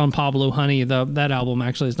Creep that's on Pablo Honey, that album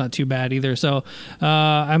actually is not too bad either. So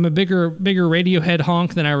I'm a bigger Radiohead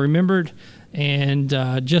honk than I remembered, and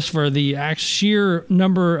just for the sheer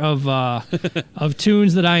number of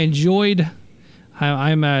tunes that I enjoyed,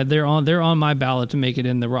 they're on my ballot to make it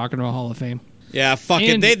in the Rock and Roll Hall of Fame. Yeah, fuck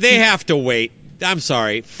it. They have to wait. I'm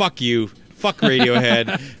sorry. Fuck you. Fuck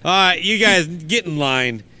Radiohead. You guys get in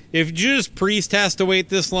line. If Judas Priest has to wait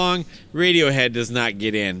this long, Radiohead does not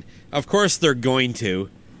get in. Of course they're going to.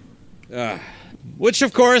 Which,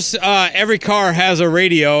 of course, every car has a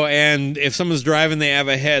radio, and if someone's driving, they have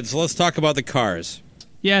a head. So let's talk about the cars.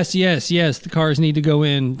 Yes. The cars need to go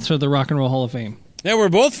in to the Rock and Roll Hall of Fame. Yeah, we're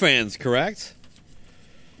both fans, correct?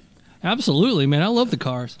 Absolutely, man. I love the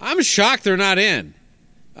Cars. I'm shocked they're not in.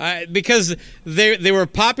 Because they were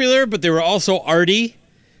popular, but they were also arty.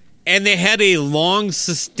 And they had a long,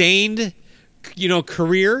 sustained,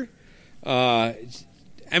 career. I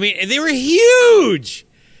mean, they were huge.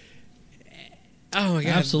 Oh my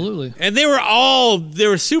god, absolutely! And they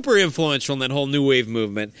were super influential in that whole new wave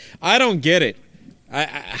movement. I don't get it.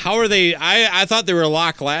 How are they? I thought they were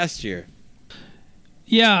locked last year.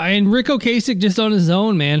 Yeah, and Rick Ocasek just on his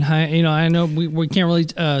own, man. I know we can't really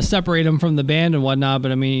separate him from the band and whatnot,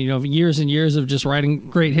 but I mean, years and years of just writing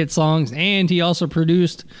great hit songs, and he also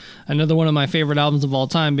produced another one of my favorite albums of all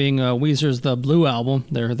time, being Weezer's The Blue Album,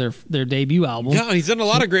 their debut album. Yeah, he's done a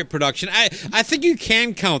lot of great production. I think you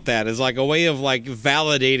can count that as like a way of like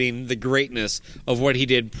validating the greatness of what he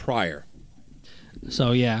did prior.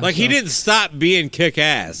 So yeah, he didn't stop being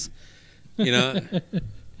kick-ass,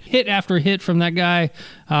 Hit after hit from that guy,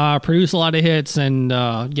 produced a lot of hits, and Rick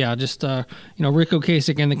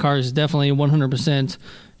Ocasek and the Cars is definitely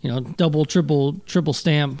 100%, double, triple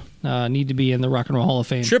stamp, need to be in the Rock and Roll Hall of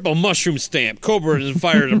Fame. Triple mushroom stamp, Cobra and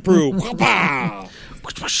Fire to Prove.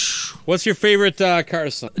 What's your favorite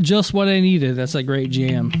Cars song? Just What I Needed. That's a great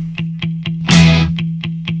jam.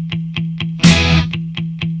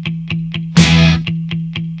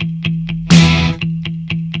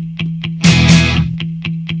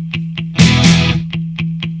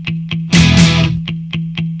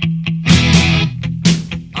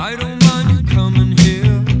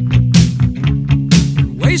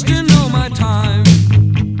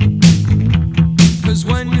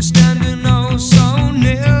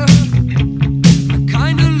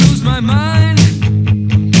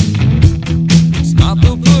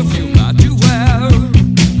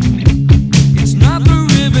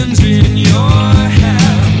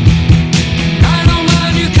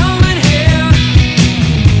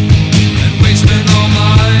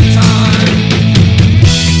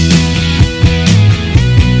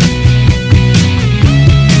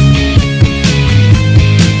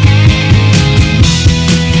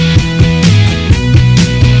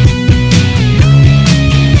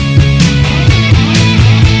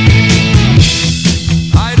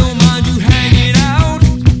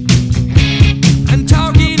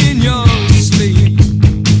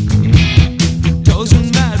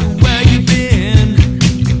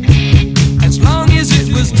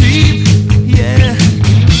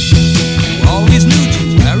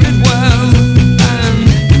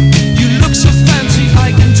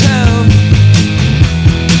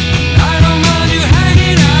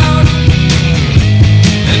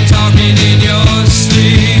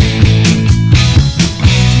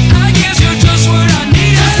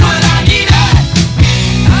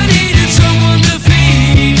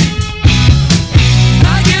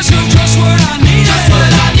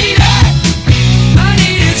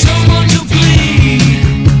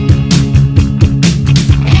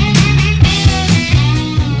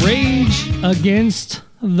 Against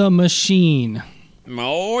the Machine.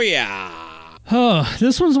 Oh, yeah. Oh,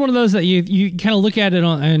 this one's one of those that you kind of look at it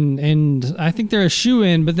on, and I think they're a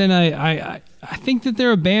shoe-in, but then I think that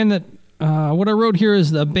they're a band that, what I wrote here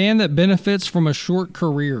is the band that benefits from a short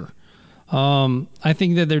career. I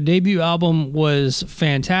think that their debut album was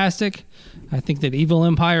fantastic. I think that Evil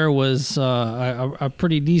Empire was a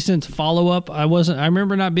pretty decent follow-up. I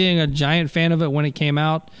remember not being a giant fan of it when it came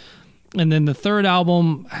out. And then the third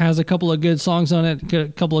album has a couple of good songs on it, a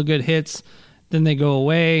couple of good hits. Then they go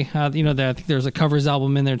away. I think there's a covers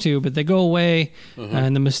album in there too, but they go away,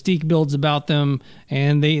 and the mystique builds about them.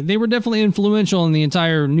 And they were definitely influential in the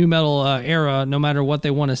entire nu metal era, no matter what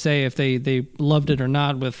they want to say, if they loved it or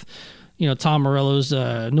not, with, Tom Morello's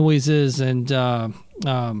noises and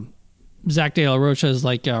Zach De La Rocha's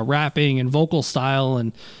rapping and vocal style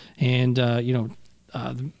and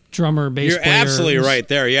drummer, bass player. You're absolutely right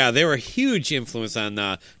there. Yeah, they were a huge influence on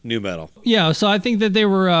nu metal. Yeah, so I think that they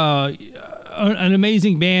were an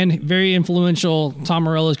amazing band, very influential. Tom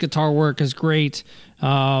Morello's guitar work is great.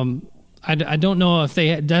 I don't know if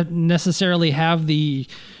they necessarily have the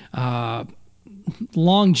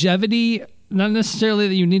longevity. Not necessarily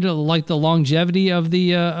that you need to like the longevity of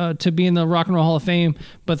the to be in the Rock and Roll Hall of Fame,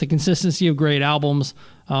 but the consistency of great albums.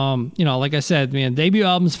 Like I said, man, debut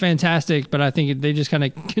album's fantastic, but I think they just kind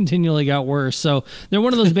of continually got worse. So they're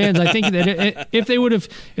one of those bands. I think that if they would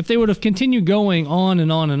have continued going on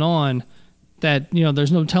and on and on, that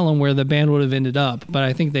there's no telling where the band would have ended up. But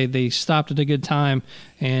I think they stopped at a good time,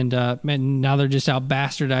 and now they're just out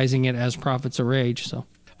bastardizing it as Prophets of Rage. So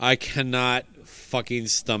I cannot fucking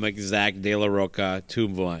stomach Zach De La Rocha too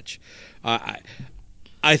much.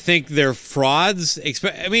 I think they're frauds.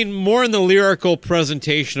 More in the lyrical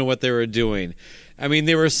presentation of what they were doing.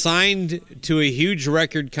 They were signed to a huge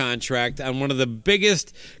record contract on one of the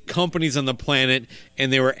biggest companies on the planet,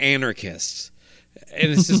 and they were anarchists.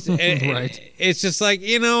 And it's just, right. It's just like,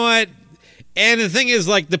 you know what? And the thing is,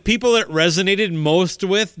 like, the people that resonated most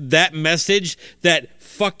with that message, that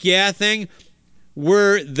fuck yeah thing,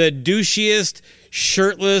 were the douchiest,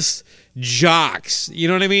 shirtless jocks. You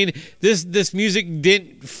know what I mean? This music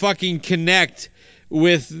didn't fucking connect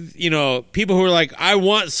with, people who are like, I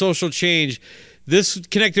want social change. This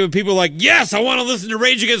connected with people like, yes, I want to listen to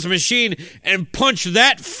Rage Against the Machine and punch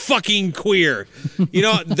that fucking queer.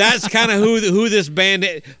 That's kind of who this band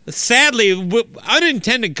is. Sadly,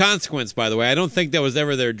 unintended consequence, by the way. I don't think that was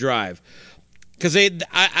ever their drive. Because I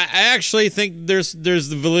actually think there's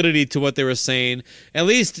the validity to what they were saying. At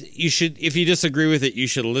least you should, if you disagree with it, you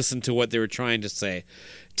should listen to what they were trying to say.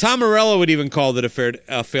 Tom Morello would even call it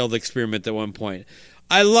a failed experiment at one point.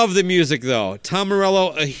 I love the music, though. Tom Morello,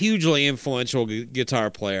 a hugely influential guitar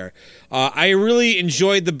player. I really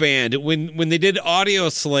enjoyed the band. When they did Audio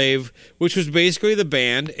Slave, which was basically the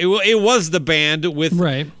band, it was the band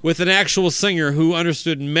with an actual singer who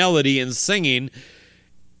understood melody and singing.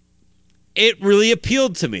 It really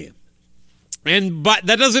appealed to me. But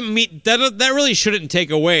that doesn't mean that really shouldn't take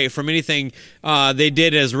away from anything they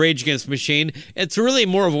did as Rage Against the Machine. It's really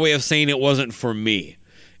more of a way of saying it wasn't for me.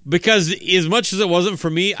 Because as much as it wasn't for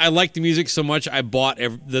me, I liked the music so much I bought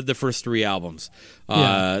the first three albums.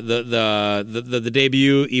 The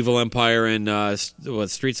debut, Evil Empire, and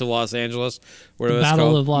Streets of Los Angeles.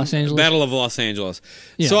 Battle of Los Angeles. Battle of Los Angeles.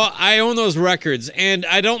 Yeah. So I own those records, and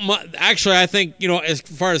I don't actually. I think as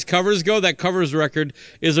far as covers go, that covers record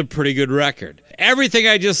is a pretty good record. Everything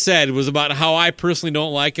I just said was about how I personally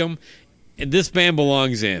don't like them, and this band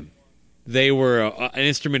belongs in. They were an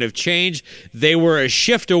instrument of change. They were a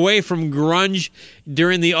shift away from grunge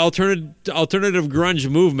during the alternative grunge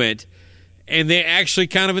movement, and they actually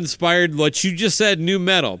kind of inspired what you just said, nu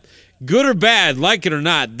metal. Good or bad, like it or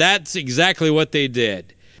not, that's exactly what they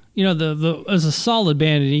did. The as a solid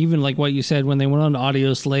band, and even like what you said when they went on to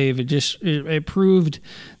Audio Slave, it proved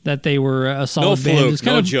that they were a solid band. No fluke,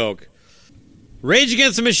 no joke. Rage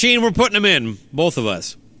Against the Machine, we're putting them in, both of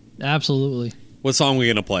us. Absolutely. What song are we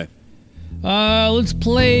gonna play? Let's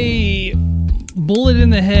play Bullet in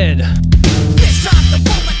the Head. This time the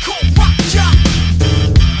bullet cold rock job.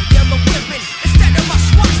 Yellow ribbon instead of my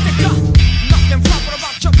swastika. Nothing proper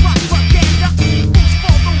about your propaganda. Who's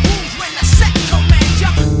for the rules when the set command ya?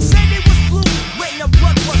 Said it was blue when the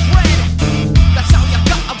blood was red. That's how you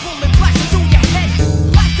got a bullet blasted through your head.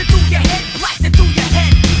 Blasted through your head, blasted through your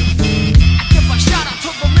head. I give a shout out to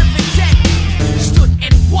the living dead. Stood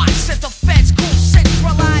and watched as the feds cool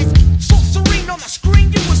centralized. So serene on the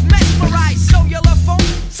screen, you was mesmerized. Cellular phone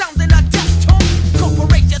sounding a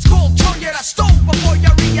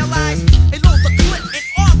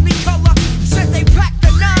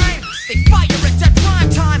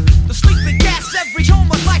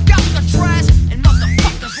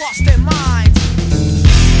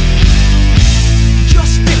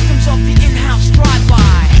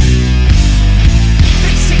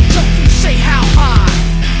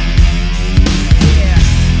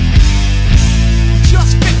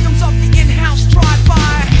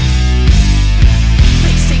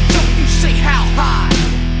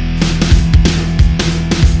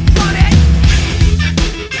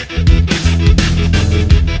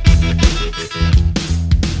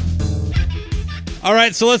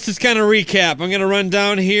right, so let's just kind of recap. I'm going to run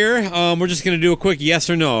down here. We're just going to do a quick yes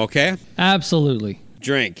or no, okay? Absolutely.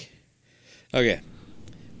 Drink. Okay.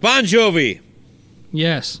 Bon Jovi.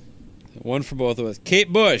 Yes. One for both of us.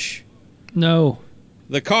 Kate Bush. No.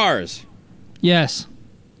 The Cars. Yes.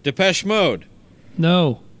 Depeche Mode.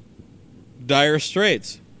 No. Dire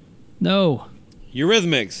Straits. No.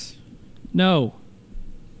 Eurythmics. No.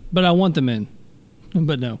 But I want them in.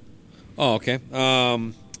 But no. Oh, okay.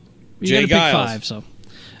 You Jay gotta Giles. pick 5,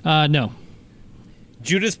 so. No.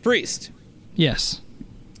 Judas Priest. Yes.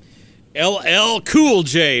 LL Cool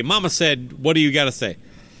J. Mama said, what do you got to say?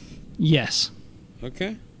 Yes.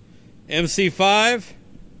 Okay. MC5.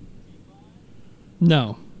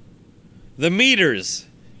 No. The Meters.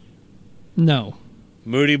 No.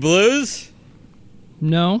 Moody Blues.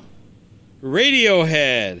 No.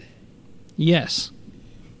 Radiohead. Yes.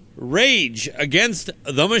 Rage Against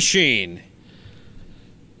the Machine.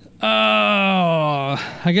 Oh,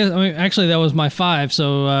 I guess. I mean, actually, that was my 5.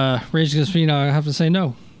 So, Rage Against the Machine, I have to say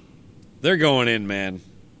no. They're going in, man.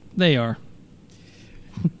 They are.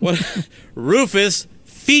 What? Rufus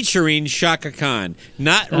featuring Shaka Khan,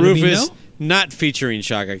 not That'll be Rufus, no? not featuring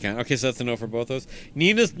Shaka Khan. Okay, so that's a no for both those.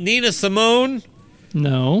 Nina Simone.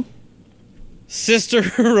 No. Sister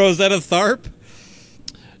Rosetta Tharpe.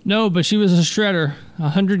 No, but she was a shredder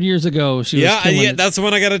 100 years ago. She was killing it. That's the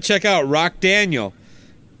one I got to check out. Rock Daniel.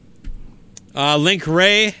 Link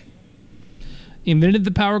Ray. Invented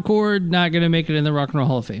the power chord. Not going to make it in the Rock and Roll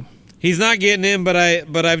Hall of Fame. He's not getting in, but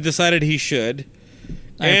I've decided he should.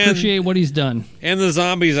 I appreciate what he's done. And the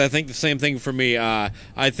Zombies, I think the same thing for me. I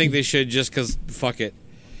think they should just because fuck it.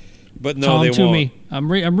 But no, Tom they Toomey.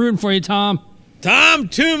 won't. I'm rooting for you, Tom. Tom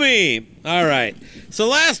Toomey. All right. So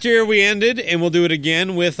last year we ended, and we'll do it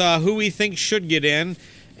again, with who we think should get in.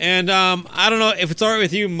 And I don't know if it's all right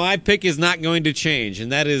with you. My pick is not going to change,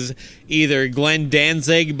 and that is either Glenn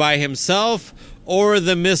Danzig by himself or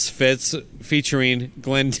the Misfits featuring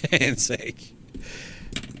Glenn Danzig.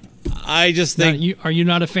 I just think. Are you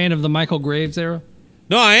not a fan of the Michael Graves era?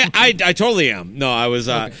 No, I totally am. No, I was.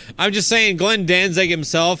 Okay. I'm just saying, Glenn Danzig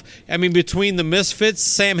himself. I mean, between the Misfits,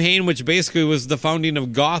 Sam Hain, which basically was the founding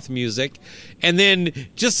of goth music, and then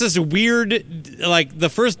just this weird, like the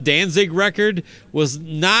first Danzig record was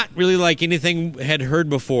not really like anything had heard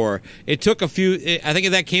before. It took a few. I think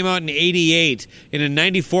that came out in '88, and in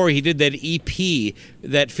 '94 he did that EP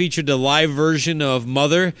that featured a live version of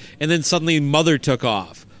Mother, and then suddenly Mother took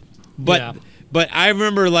off. But I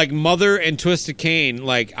remember like Mother and Twisted Cane,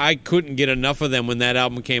 like I couldn't get enough of them when that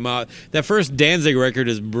album came out. That first Danzig record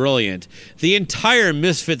is brilliant. The entire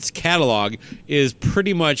Misfits catalog is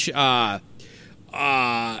pretty much your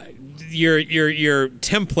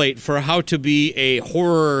template for how to be a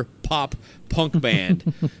horror pop punk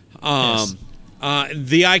band. Yes.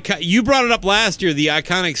 The icon, you brought it up last year, the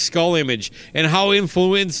iconic skull image, and how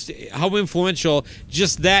influential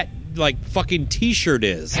just that like fucking T-shirt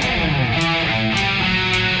is.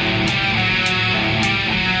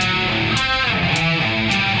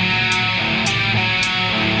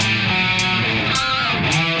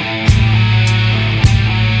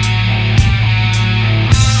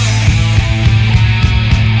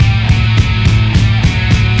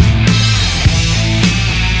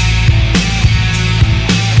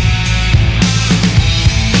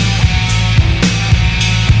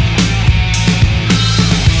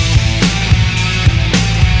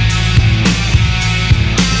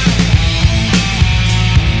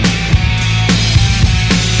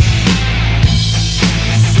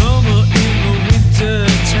 Summer in the winter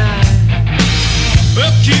time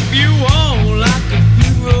will keep you on like a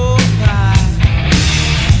hero pie,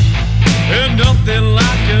 and nothing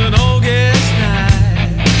like an August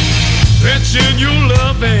night. Fetching you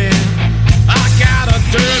loving, I got a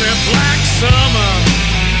dirty black summer.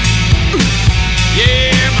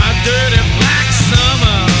 Yeah, my dirty black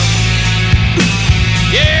summer.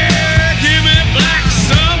 Yeah, give me black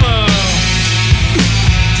summer.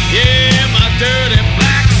 Yeah, my dirty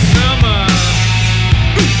black summer.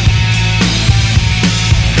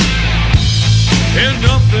 And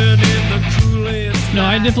nothing in the coolest. No,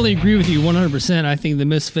 I definitely agree with you 100%. I think the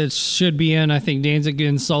Misfits should be in. I think Danzig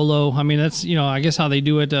in solo. I mean, that's, I guess how they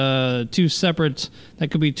do it, two separate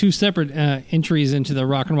entries into the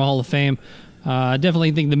Rock and Roll Hall of Fame. I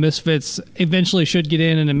definitely think the Misfits eventually should get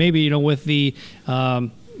in, and then maybe, with the,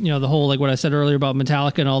 the whole, like what I said earlier about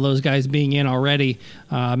Metallica and all those guys being in already,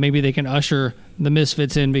 maybe they can usher the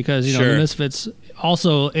Misfits in because, Sure. the Misfits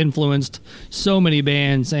also influenced so many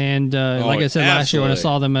bands. And like I said last year when I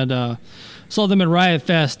saw them at saw them at Riot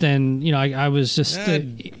Fest, and I was just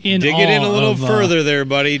in Dig awe it in a little of, further there,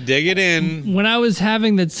 buddy. Dig it in. When I was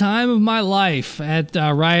having the time of my life at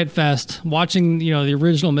Riot Fest, watching the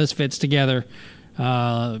original Misfits together,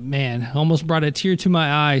 man, almost brought a tear to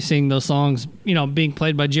my eye seeing those songs, being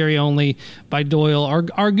played by Jerry Only, by Doyle,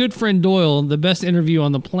 our good friend Doyle, the best interview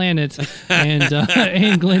on the planet,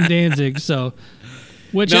 and Glenn Danzig. So,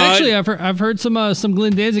 I've heard some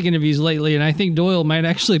Glenn Danzig interviews lately, and I think Doyle might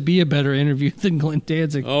actually be a better interview than Glenn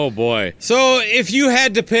Danzig. Oh boy! So if you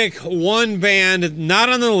had to pick one band not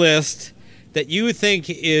on the list that you think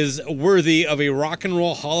is worthy of a Rock and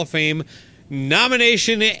Roll Hall of Fame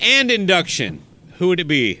nomination and induction, who would it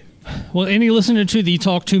be? Well, any listener to the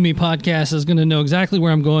Talk To Me podcast is going to know exactly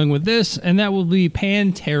where I'm going with this, and that will be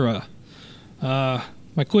Pantera.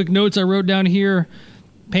 My quick notes I wrote down here.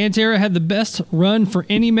 Pantera had the best run for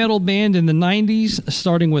any metal band in the 90s,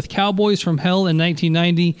 starting with Cowboys from Hell in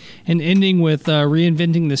 1990 and ending with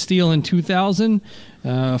Reinventing the Steel in 2000.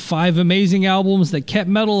 5 amazing albums that kept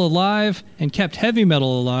metal alive and kept heavy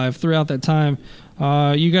metal alive throughout that time.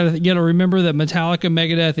 You gotta remember that Metallica,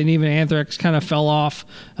 Megadeth, and even Anthrax kind of fell off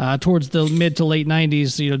towards the mid to late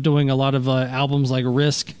 90s. Doing a lot of albums like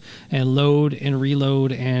Risk and Load and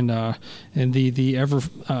Reload and the ever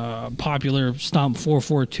popular Stomp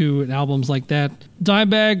 442 and albums like that.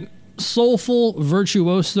 Dimebag, soulful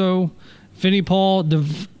virtuoso. Vinnie Paul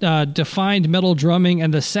defined metal drumming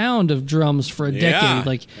and the sound of drums for a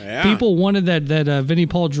decade. People wanted that Vinnie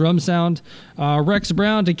Paul drum sound. Rex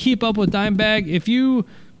Brown, to keep up with Dimebag, if you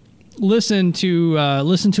listen to a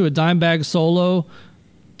Dimebag solo,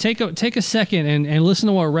 take a second and listen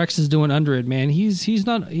to what Rex is doing under it, man. He's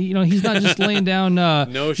not just laying down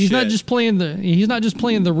he's not just playing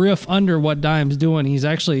the riff under what Dime's doing. He's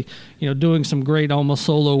actually doing some great almost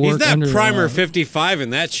solo work. He's not under Primer 55 in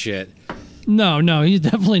that shit. No, he's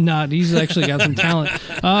definitely not. He's actually got some talent.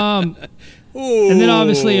 And then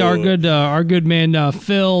obviously our good man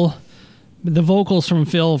Phil, the vocals from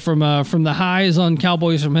Phil from the highs on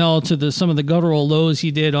Cowboys from Hell to some of the guttural lows he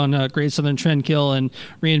did on Great Southern Trendkill and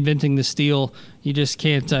Reinventing the Steel. You just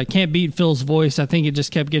can't beat Phil's voice. I think it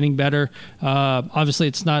just kept getting better. Obviously,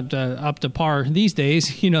 it's not up to par these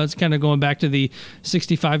days. It's kind of going back to the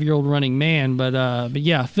 65-year-old running man. But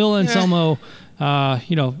yeah, Phil Anselmo.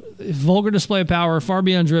 Vulgar Display of Power, Far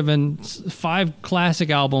Beyond Driven, 5 classic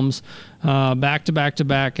albums, back to back to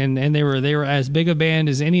back, and they were as big a band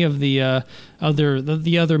as any of the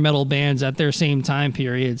other metal bands at their same time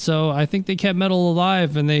period. So I think they kept metal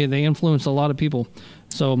alive, and they influenced a lot of people.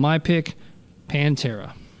 So my pick,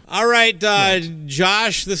 Pantera. All right,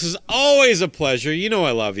 Josh, this is always a pleasure. You know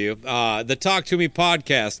I love you. The Talk To Me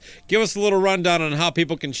podcast. Give us a little rundown on how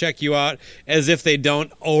people can check you out, as if they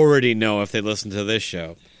don't already know if they listen to this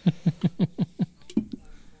show.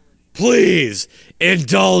 Please,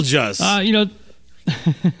 indulge us. Talk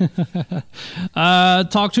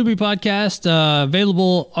To Me podcast,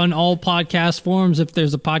 available on all podcast forums. If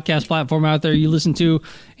there's a podcast platform out there you listen to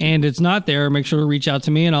and it's not there, make sure to reach out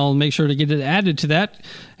to me and I'll make sure to get it added to that.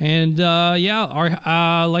 And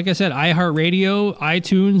like I said, iHeartRadio,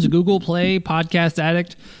 iTunes, Google Play, Podcast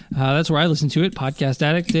Addict. That's where I listen to it, Podcast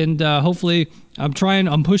Addict. And hopefully I'm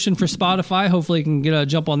pushing for Spotify. Hopefully I can get a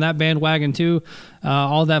jump on that bandwagon too.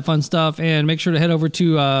 All that fun stuff. And make sure to head over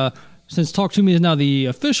to since Talk To Me is now the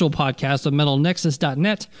official podcast of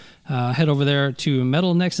MetalNexus.net, head over there to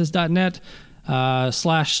MetalNexus.net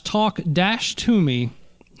 /talk-to-me,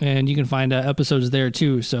 and you can find episodes there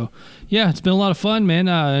too. So, yeah, it's been a lot of fun, man.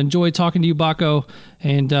 Enjoy talking to you, Baco,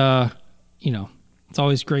 and it's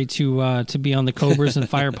always great to be on the Cobras and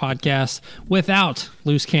Fire podcast without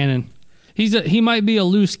Loose Cannon. He might be a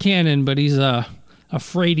loose cannon, but he's a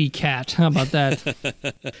fraidy cat. How about that?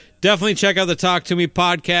 Definitely check out the Talk To Me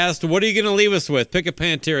podcast. What are you going to leave us with? Pick a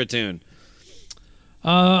Pantera tune.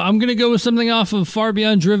 I'm going to go with something off of Far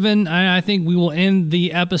Beyond Driven. I think we will end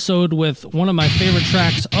the episode with one of my favorite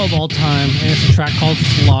tracks of all time, and it's a track called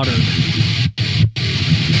Slaughtered.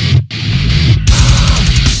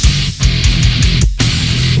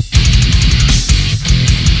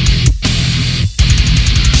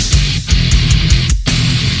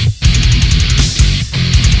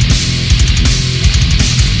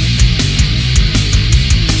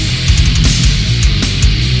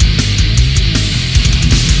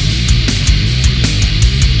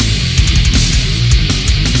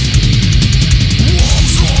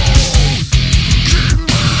 Walls on, keep me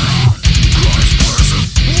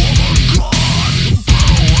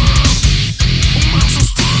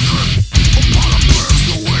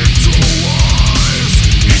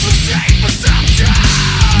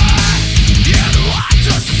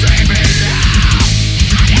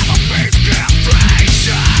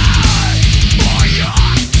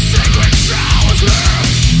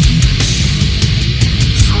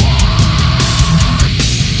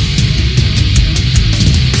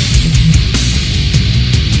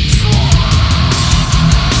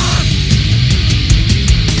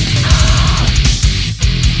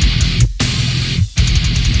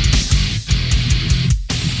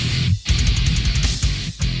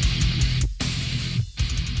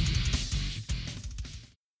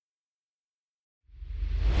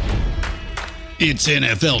It's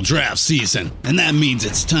NFL draft season, and that means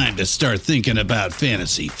it's time to start thinking about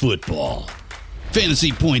fantasy football.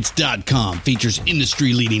 FantasyPoints.com features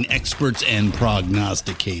industry-leading experts and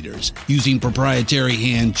prognosticators using proprietary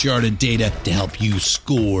hand-charted data to help you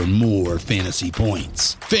score more fantasy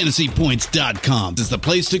points. FantasyPoints.com is the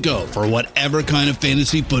place to go for whatever kind of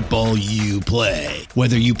fantasy football you play.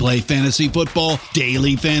 Whether you play fantasy football,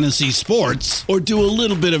 daily fantasy sports, or do a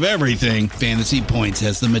little bit of everything, Fantasy Points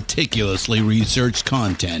has the meticulously researched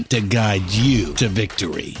content to guide you to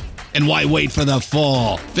victory. And why wait for the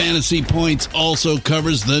fall? Fantasy Points also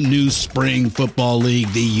covers the new spring football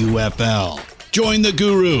league, the UFL. Join the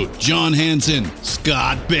guru, John Hansen,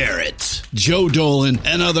 Scott Barrett, Joe Dolan,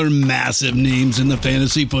 and other massive names in the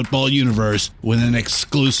fantasy football universe with an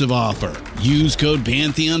exclusive offer. Use code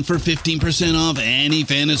Pantheon for 15% off any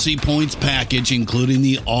Fantasy Points package, including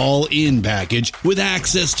the all-in package, with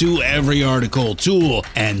access to every article, tool,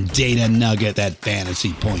 and data nugget that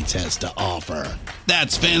Fantasy Points has to offer.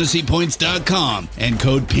 That's FantasyPoints.com and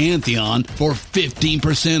code Pantheon for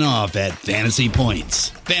 15% off at Fantasy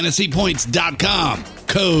Points. FantasyPoints.com,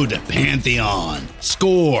 code Pantheon.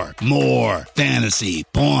 Score more fantasy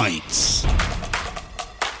points.